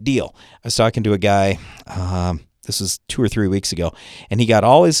this great deal. I was talking to a guy, this was 2 or 3 weeks ago, and he got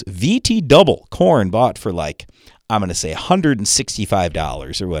all his VT double corn bought for like, I'm going to say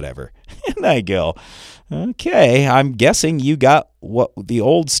 $165 or whatever. And I go, okay, I'm guessing you got what the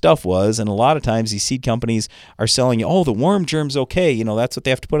old stuff was. And a lot of times these seed companies are selling you, oh, the worm germ's okay. You know, that's what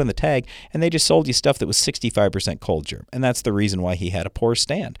they have to put on the tag. And they just sold you stuff that was 65% cold germ. And that's the reason why he had a poor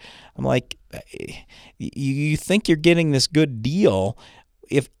stand. I'm like, you think you're getting this good deal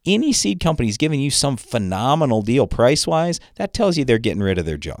if any seed company is giving you some phenomenal deal price-wise, that tells you they're getting rid of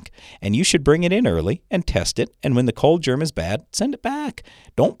their junk. And you should bring it in early and test it. And when the cold germ is bad, send it back.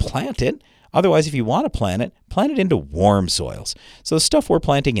 Don't plant it. Otherwise, if you want to plant it into warm soils. So the stuff we're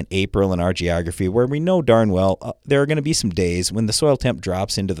planting in April in our geography, where we know darn well there are going to be some days when the soil temp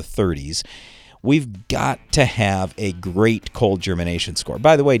drops into the 30s, we've got to have a great cold germination score.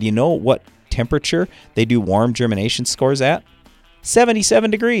 By the way, do you know what temperature they do warm germination scores at?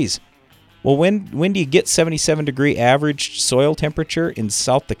 77 degrees. Well, when do you get 77 degree average soil temperature in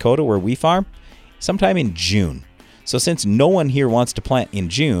South Dakota where we farm? Sometime in June. So since no one here wants to plant in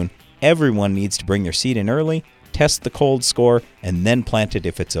June, everyone needs to bring their seed in early, test the cold score, and then plant it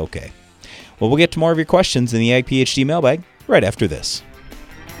if it's okay. Well, we'll get to more of your questions in the Ag PhD mailbag right after this.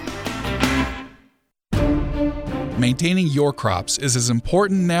 Maintaining your crops is as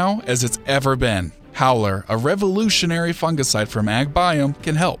important now as it's ever been. Howler, a revolutionary fungicide from AgBiome,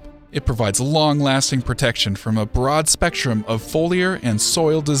 can help. It provides long-lasting protection from a broad spectrum of foliar and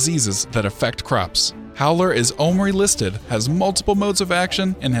soil diseases that affect crops. Howler is OMRI listed, has multiple modes of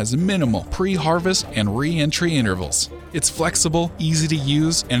action, and has minimal pre-harvest and re-entry intervals. It's flexible, easy to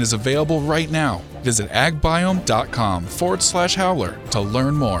use, and is available right now. Visit agbiome.com/howler to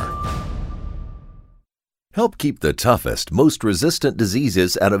learn more. Help keep the toughest, most resistant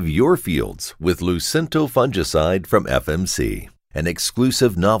diseases out of your fields with Lucento fungicide from FMC. An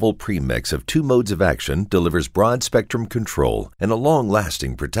exclusive novel premix of 2 modes of action delivers broad-spectrum control and a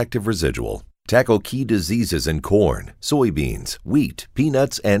long-lasting protective residual. Tackle key diseases in corn, soybeans, wheat,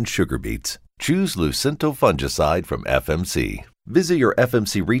 peanuts, and sugar beets. Choose Lucento fungicide from FMC. Visit your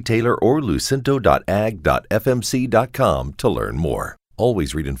FMC retailer or lucento.ag.fmc.com to learn more.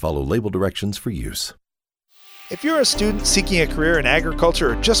 Always read and follow label directions for use. If you're a student seeking a career in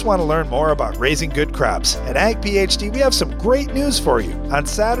agriculture or just want to learn more about raising good crops, at Ag PhD we have some great news for you. On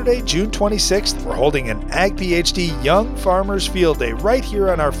Saturday, June 26th, we're holding an Ag PhD Young Farmers Field Day right here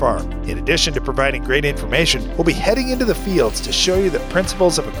on our farm. In addition to providing great information, we'll be heading into the fields to show you the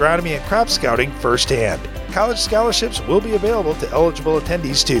principles of agronomy and crop scouting firsthand. College scholarships will be available to eligible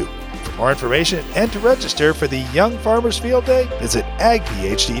attendees too. For more information and to register for the Young Farmers Field Day, visit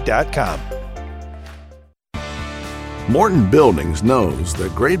agphd.com. Morton Buildings knows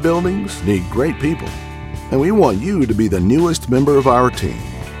that great buildings need great people, and we want you to be the newest member of our team.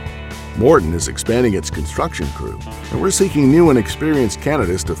 Morton is expanding its construction crew, and we're seeking new and experienced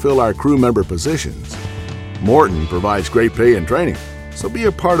candidates to fill our crew member positions. Morton provides great pay and training, so be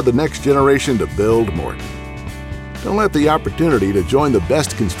a part of the next generation to build Morton. Don't let the opportunity to join the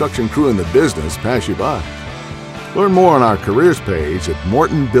best construction crew in the business pass you by. Learn more on our careers page at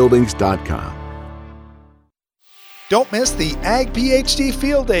mortonbuildings.com. Don't miss the Ag PhD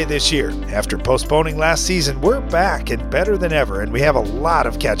Field Day this year. After postponing last season, we're back and better than ever, and we have a lot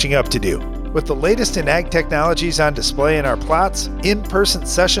of catching up to do. With the latest in ag technologies on display in our plots, in-person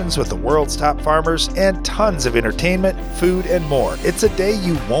sessions with the world's top farmers, and tons of entertainment, food, and more, it's a day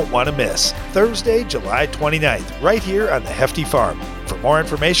you won't want to miss. Thursday, July 29th, right here on the Hefty Farm. For more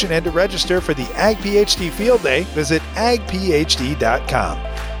information and to register for the Ag PhD Field Day, visit agphd.com.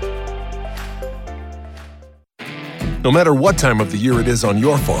 No matter what time of the year it is on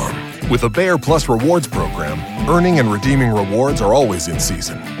your farm, with a Bayer Plus Rewards program, earning and redeeming rewards are always in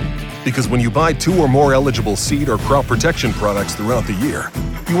season. Because when you buy 2 or more eligible seed or crop protection products throughout the year,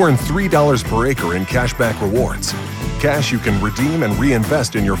 you earn $3 per acre in cashback rewards. Cash you can redeem and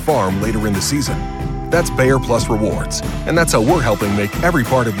reinvest in your farm later in the season. That's Bayer Plus Rewards, and that's how we're helping make every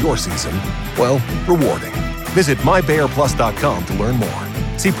part of your season, well, rewarding. Visit mybayerplus.com to learn more.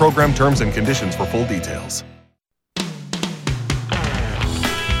 See program terms and conditions for full details.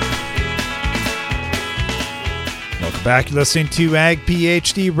 Welcome back. You're listening to Ag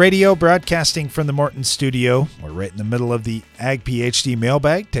PhD Radio, broadcasting from the Morton studio. We're right in the middle of the Ag PhD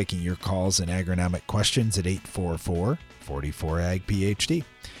mailbag, taking your calls and agronomic questions at 844-44-AG-PhD.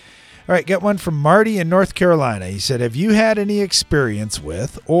 All right, got one from Marty in North Carolina. He said, have you had any experience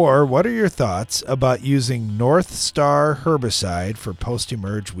with, or what are your thoughts about using North Star herbicide for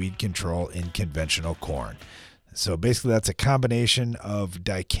post-emerge weed control in conventional corn? So basically that's a combination of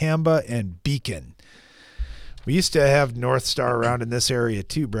dicamba and beacon. We used to have North Star around in this area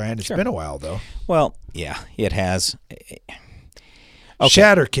too, Brian. It's been a while, though. Well, yeah, it has. Okay.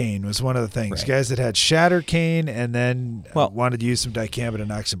 Shattercane was one of the things. Right. Guys that had Shattercane and then wanted to use some dicamba to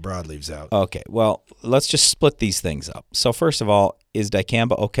knock some broadleaves out. Okay, well, let's just split these things up. So first of all, is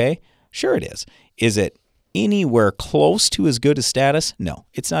dicamba okay? Sure it is. Is it anywhere close to as good as Status? No,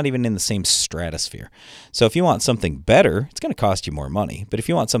 it's not even in the same stratosphere. So if you want something better, it's going to cost you more money. But if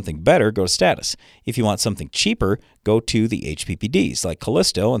you want something better, go to Status. If you want something cheaper, go to the HPPDs like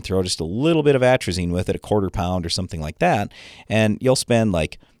Callisto and throw just a little bit of atrazine with it, a quarter pound or something like that, and you'll spend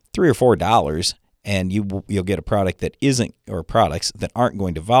like $3 or $4, and you'll get a product that isn't, or products that aren't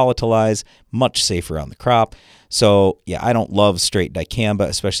going to volatilize, much safer on the crop. So yeah, I don't love straight dicamba,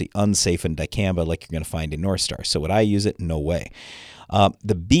 especially unsafe in dicamba like you're going to find in North Star. So would I use it? No way.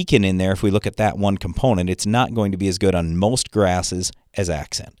 The beacon in there, if we look at that one component, it's not going to be as good on most grasses as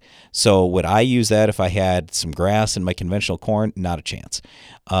Accent. So would I use that if I had some grass in my conventional corn? Not a chance.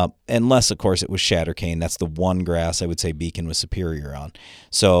 Unless, of course, it was Shattercane. That's the one grass I would say Beacon was superior on.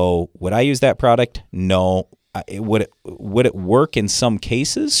 So would I use that product? No. Would it work in some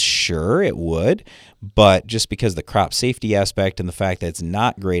cases? Sure, it would. But just because the crop safety aspect and the fact that it's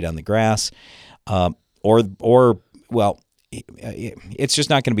not great on the grass, it's just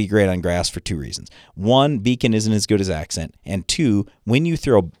not going to be great on grass for two reasons. One, Beacon isn't as good as Accent. And two, when you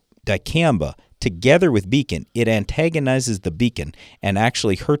throw dicamba together with Beacon, it antagonizes the Beacon and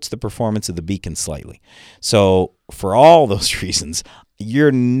actually hurts the performance of the Beacon slightly. So for all those reasons,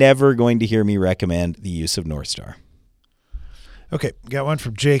 you're never going to hear me recommend the use of North Star. Okay, got one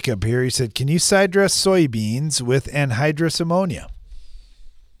from Jacob here. He said, can you side dress soybeans with anhydrous ammonia?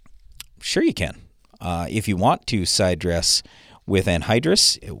 Sure you can. If you want to side dress with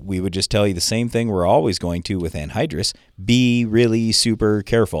anhydrous, we would just tell you the same thing we're always going to with anhydrous. Be really super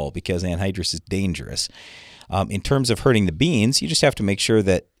careful because anhydrous is dangerous. In terms of hurting the beans, you just have to make sure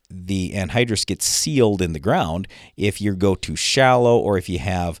that the anhydrous gets sealed in the ground. If you go too shallow or if you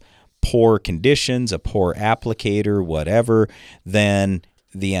have poor conditions, a poor applicator, whatever, then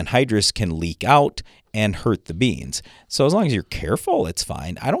the anhydrous can leak out and hurt the beans. So as long as you're careful, it's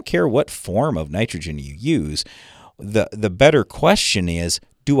fine. I don't care what form of nitrogen you use. The better question is,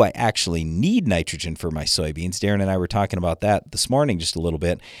 do I actually need nitrogen for my soybeans? Darren and I were talking about that this morning just a little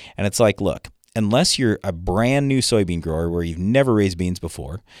bit. And it's like, look, unless you're a brand new soybean grower where you've never raised beans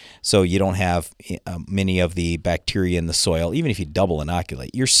before, so you don't have many of the bacteria in the soil, even if you double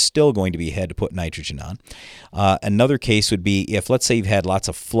inoculate, you're still going to be ahead to put nitrogen on. Another case would be if, let's say, you've had lots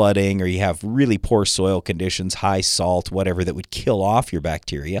of flooding or you have really poor soil conditions, high salt, whatever, that would kill off your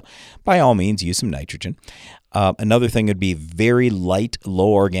bacteria, by all means, use some nitrogen. Another thing would be very light, low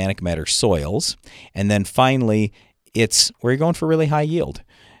organic matter soils. And then finally, it's where you're going for really high yield.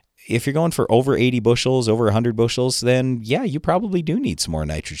 If you're going for over 80 bushels, over 100 bushels, then yeah, you probably do need some more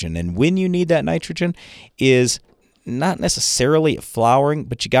nitrogen. And when you need that nitrogen is not necessarily at flowering,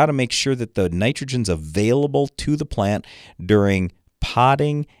 but you got to make sure that the nitrogen's available to the plant during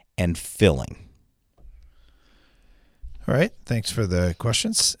potting and filling. All right, thanks for the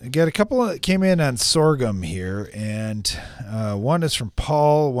questions. I got a couple that came in on sorghum here, and one is from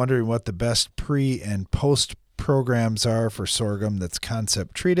Paul, wondering what the best pre and post programs are for sorghum that's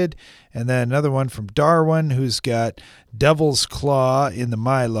concept treated. And then another one from Darwin, who's got Devil's Claw in the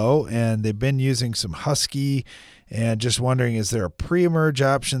Milo, and they've been using some Husky, and just wondering, is there a pre-emerge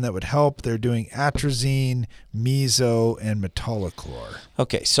option that would help? They're doing atrazine, meso, and metolachlor.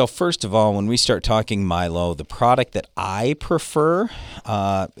 Okay, so first of all, when we start talking Milo, the product that I prefer,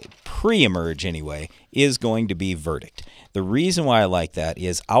 pre-emerge anyway, is going to be Verdict. The reason why I like that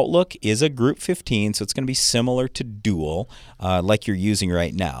is Outlook is a Group 15, so it's going to be similar to Dual, like you're using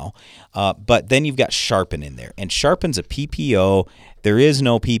right now. But then you've got Sharpen in there, and Sharpen's a PPO. There is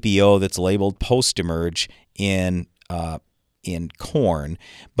no PPO that's labeled post-emerge in corn,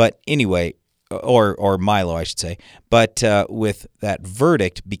 but anyway, or Milo, I should say. But with that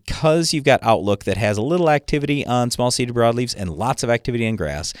Verdict, because you've got Outlook that has a little activity on small-seeded broadleaves and lots of activity on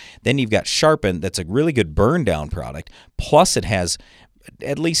grass, then you've got Sharpen that's a really good burn-down product, plus it has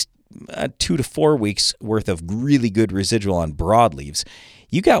at least 2 to 4 weeks worth of really good residual on broadleaves.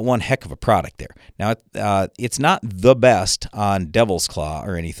 You got one heck of a product there. Now, it's not the best on Devil's Claw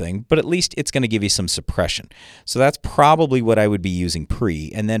or anything, but at least it's going to give you some suppression. So that's probably what I would be using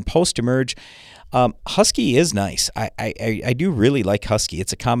pre. And then post-emerge, Husky is nice. I do really like Husky.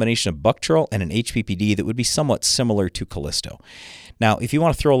 It's a combination of Buctril and an HPPD that would be somewhat similar to Callisto. Now, if you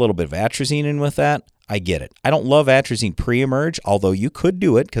want to throw a little bit of atrazine in with that, I get it. I don't love atrazine pre-emerge, although you could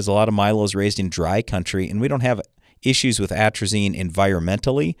do it because a lot of Milo is raised in dry country, and we don't have issues with atrazine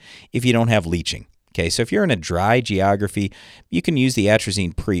environmentally if you don't have leaching. Okay, so if you're in a dry geography, you can use the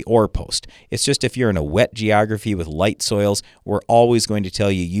atrazine pre or post. It's just if you're in a wet geography with light soils, we're always going to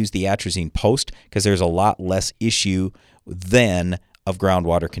tell you use the atrazine post because there's a lot less issue then of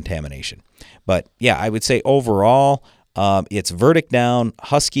groundwater contamination. But yeah, I would say overall, It's verdict down,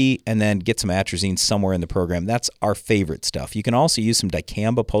 husky, and then get some atrazine somewhere in the program. That's our favorite stuff. You can also use some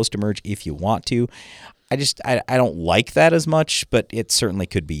dicamba post-emerge if you want to. I don't like that as much, but it certainly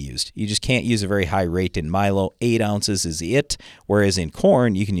could be used. You just can't use a very high rate in milo. 8 ounces is it, whereas in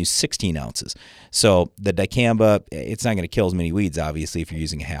corn, you can use 16 ounces. So the dicamba, it's not going to kill as many weeds, obviously, if you're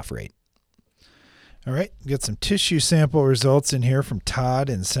using a half rate. All right, get some tissue sample results in here from Todd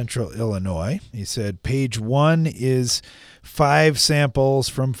in Central Illinois. He said page 1 is 5 samples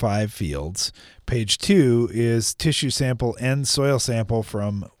from 5 fields. Page 2 is tissue sample and soil sample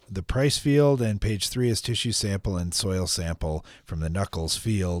from the Price field, and page 3 is tissue sample and soil sample from the Knuckles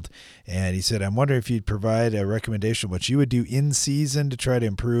field. And he said, I'm wondering if you'd provide a recommendation what you would do in season to try to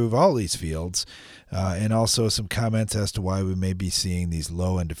improve all these fields, and also some comments as to why we may be seeing these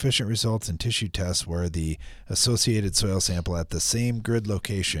low and deficient results in tissue tests where the associated soil sample at the same grid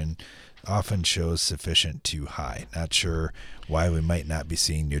location often shows sufficient to high. Not sure why we might not be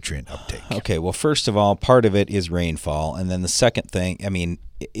seeing nutrient uptake. Okay, well, first of all, part of it is rainfall. And then the second thing,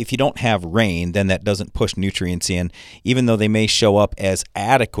 if you don't have rain, then that doesn't push nutrients in, even though they may show up as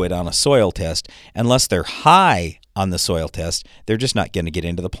adequate on a soil test. Unless they're high on the soil test, they're just not going to get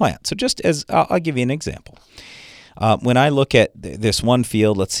into the plant. So just as I'll give you an example. When I look at this one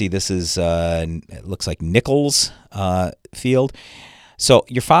field, let's see, this is, it looks like Nichols field. So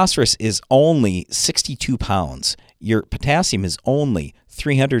your phosphorus is only 62 pounds. Your potassium is only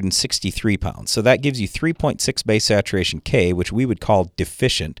 363 pounds. So that gives you 3.6 base saturation K, which we would call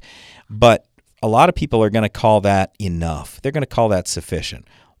deficient. But a lot of people are going to call that enough. They're going to call that sufficient.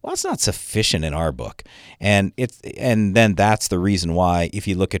 Well, it's not sufficient in our book. And then that's the reason why, if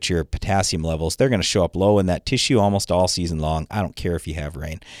you look at your potassium levels, they're going to show up low in that tissue almost all season long. I don't care if you have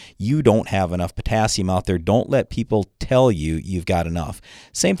rain. You don't have enough potassium out there. Don't let people tell you you've got enough.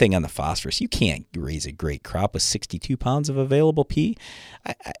 Same thing on the phosphorus. You can't raise a great crop with 62 pounds of available P.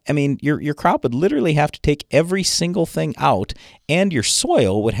 Your crop would literally have to take every single thing out, and your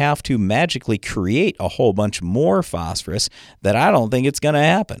soil would have to magically create a whole bunch more phosphorus that I don't think it's going to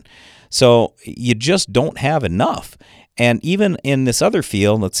happen. So you just don't have enough. And even in this other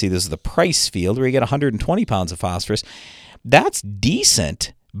field, let's see, this is the Price field where you get 120 pounds of phosphorus. That's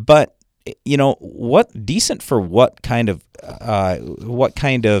decent, but what decent for what kind of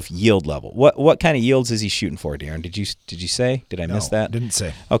yield level? What kind of yields is he shooting for, Darren? Did you say? Did I miss that? Didn't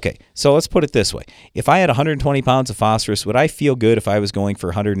say. Okay, so let's put it this way: if I had 120 pounds of phosphorus, would I feel good if I was going for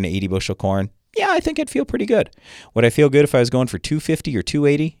 180 bushel corn? Yeah, I think I'd feel pretty good. Would I feel good if I was going for 250 or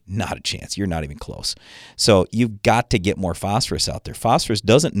 280? Not a chance. You're not even close. So you've got to get more phosphorus out there. Phosphorus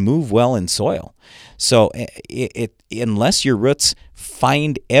doesn't move well in soil. So unless your roots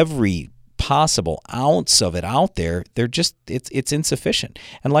find every possible ounce of it out there, it's insufficient.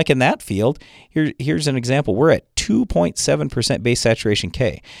 And like in that field, here's an example. We're at 2.7% base saturation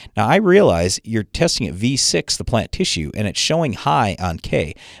K. Now I realize you're testing at V6, the plant tissue, and it's showing high on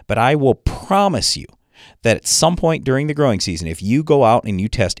K, but I will promise you that at some point during the growing season, if you go out and you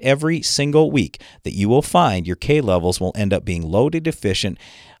test every single week, that you will find your K levels will end up being low to deficient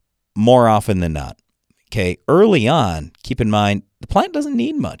more often than not. Okay, early on, keep in mind, the plant doesn't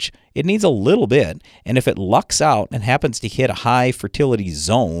need much. It needs a little bit, and if it lucks out and happens to hit a high fertility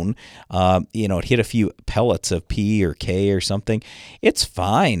zone, it hit a few pellets of P or K or something, it's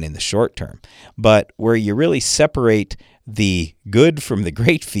fine in the short term. But where you really separate the good from the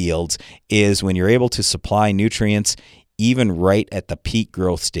great fields is when you're able to supply nutrients even right at the peak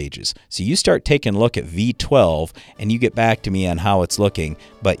growth stages. So you start taking a look at V12 and you get back to me on how it's looking,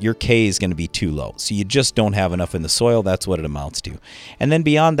 but your K is going to be too low. So you just don't have enough in the soil. That's what it amounts to. And then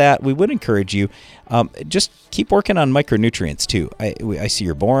beyond that, we would encourage you, just keep working on micronutrients too. I see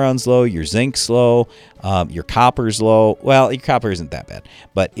your boron's low, your zinc's low, your copper's low. Well, your copper isn't that bad,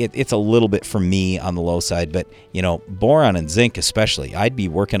 but it's a little bit for me on the low side. But, boron and zinc especially, I'd be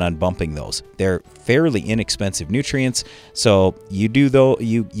working on bumping those. They're fairly inexpensive nutrients. So you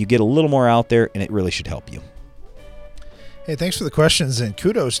get a little more out there, and it really should help you. Hey, thanks for the questions, and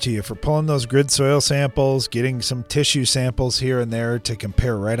kudos to you for pulling those grid soil samples, getting some tissue samples here and there to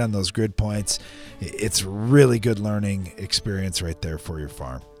compare right on those grid points. It's really good learning experience right there for your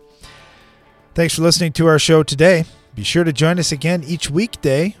farm. Thanks for listening to our show today. Be sure to join us again each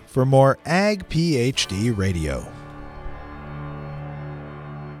weekday for more Ag PhD Radio.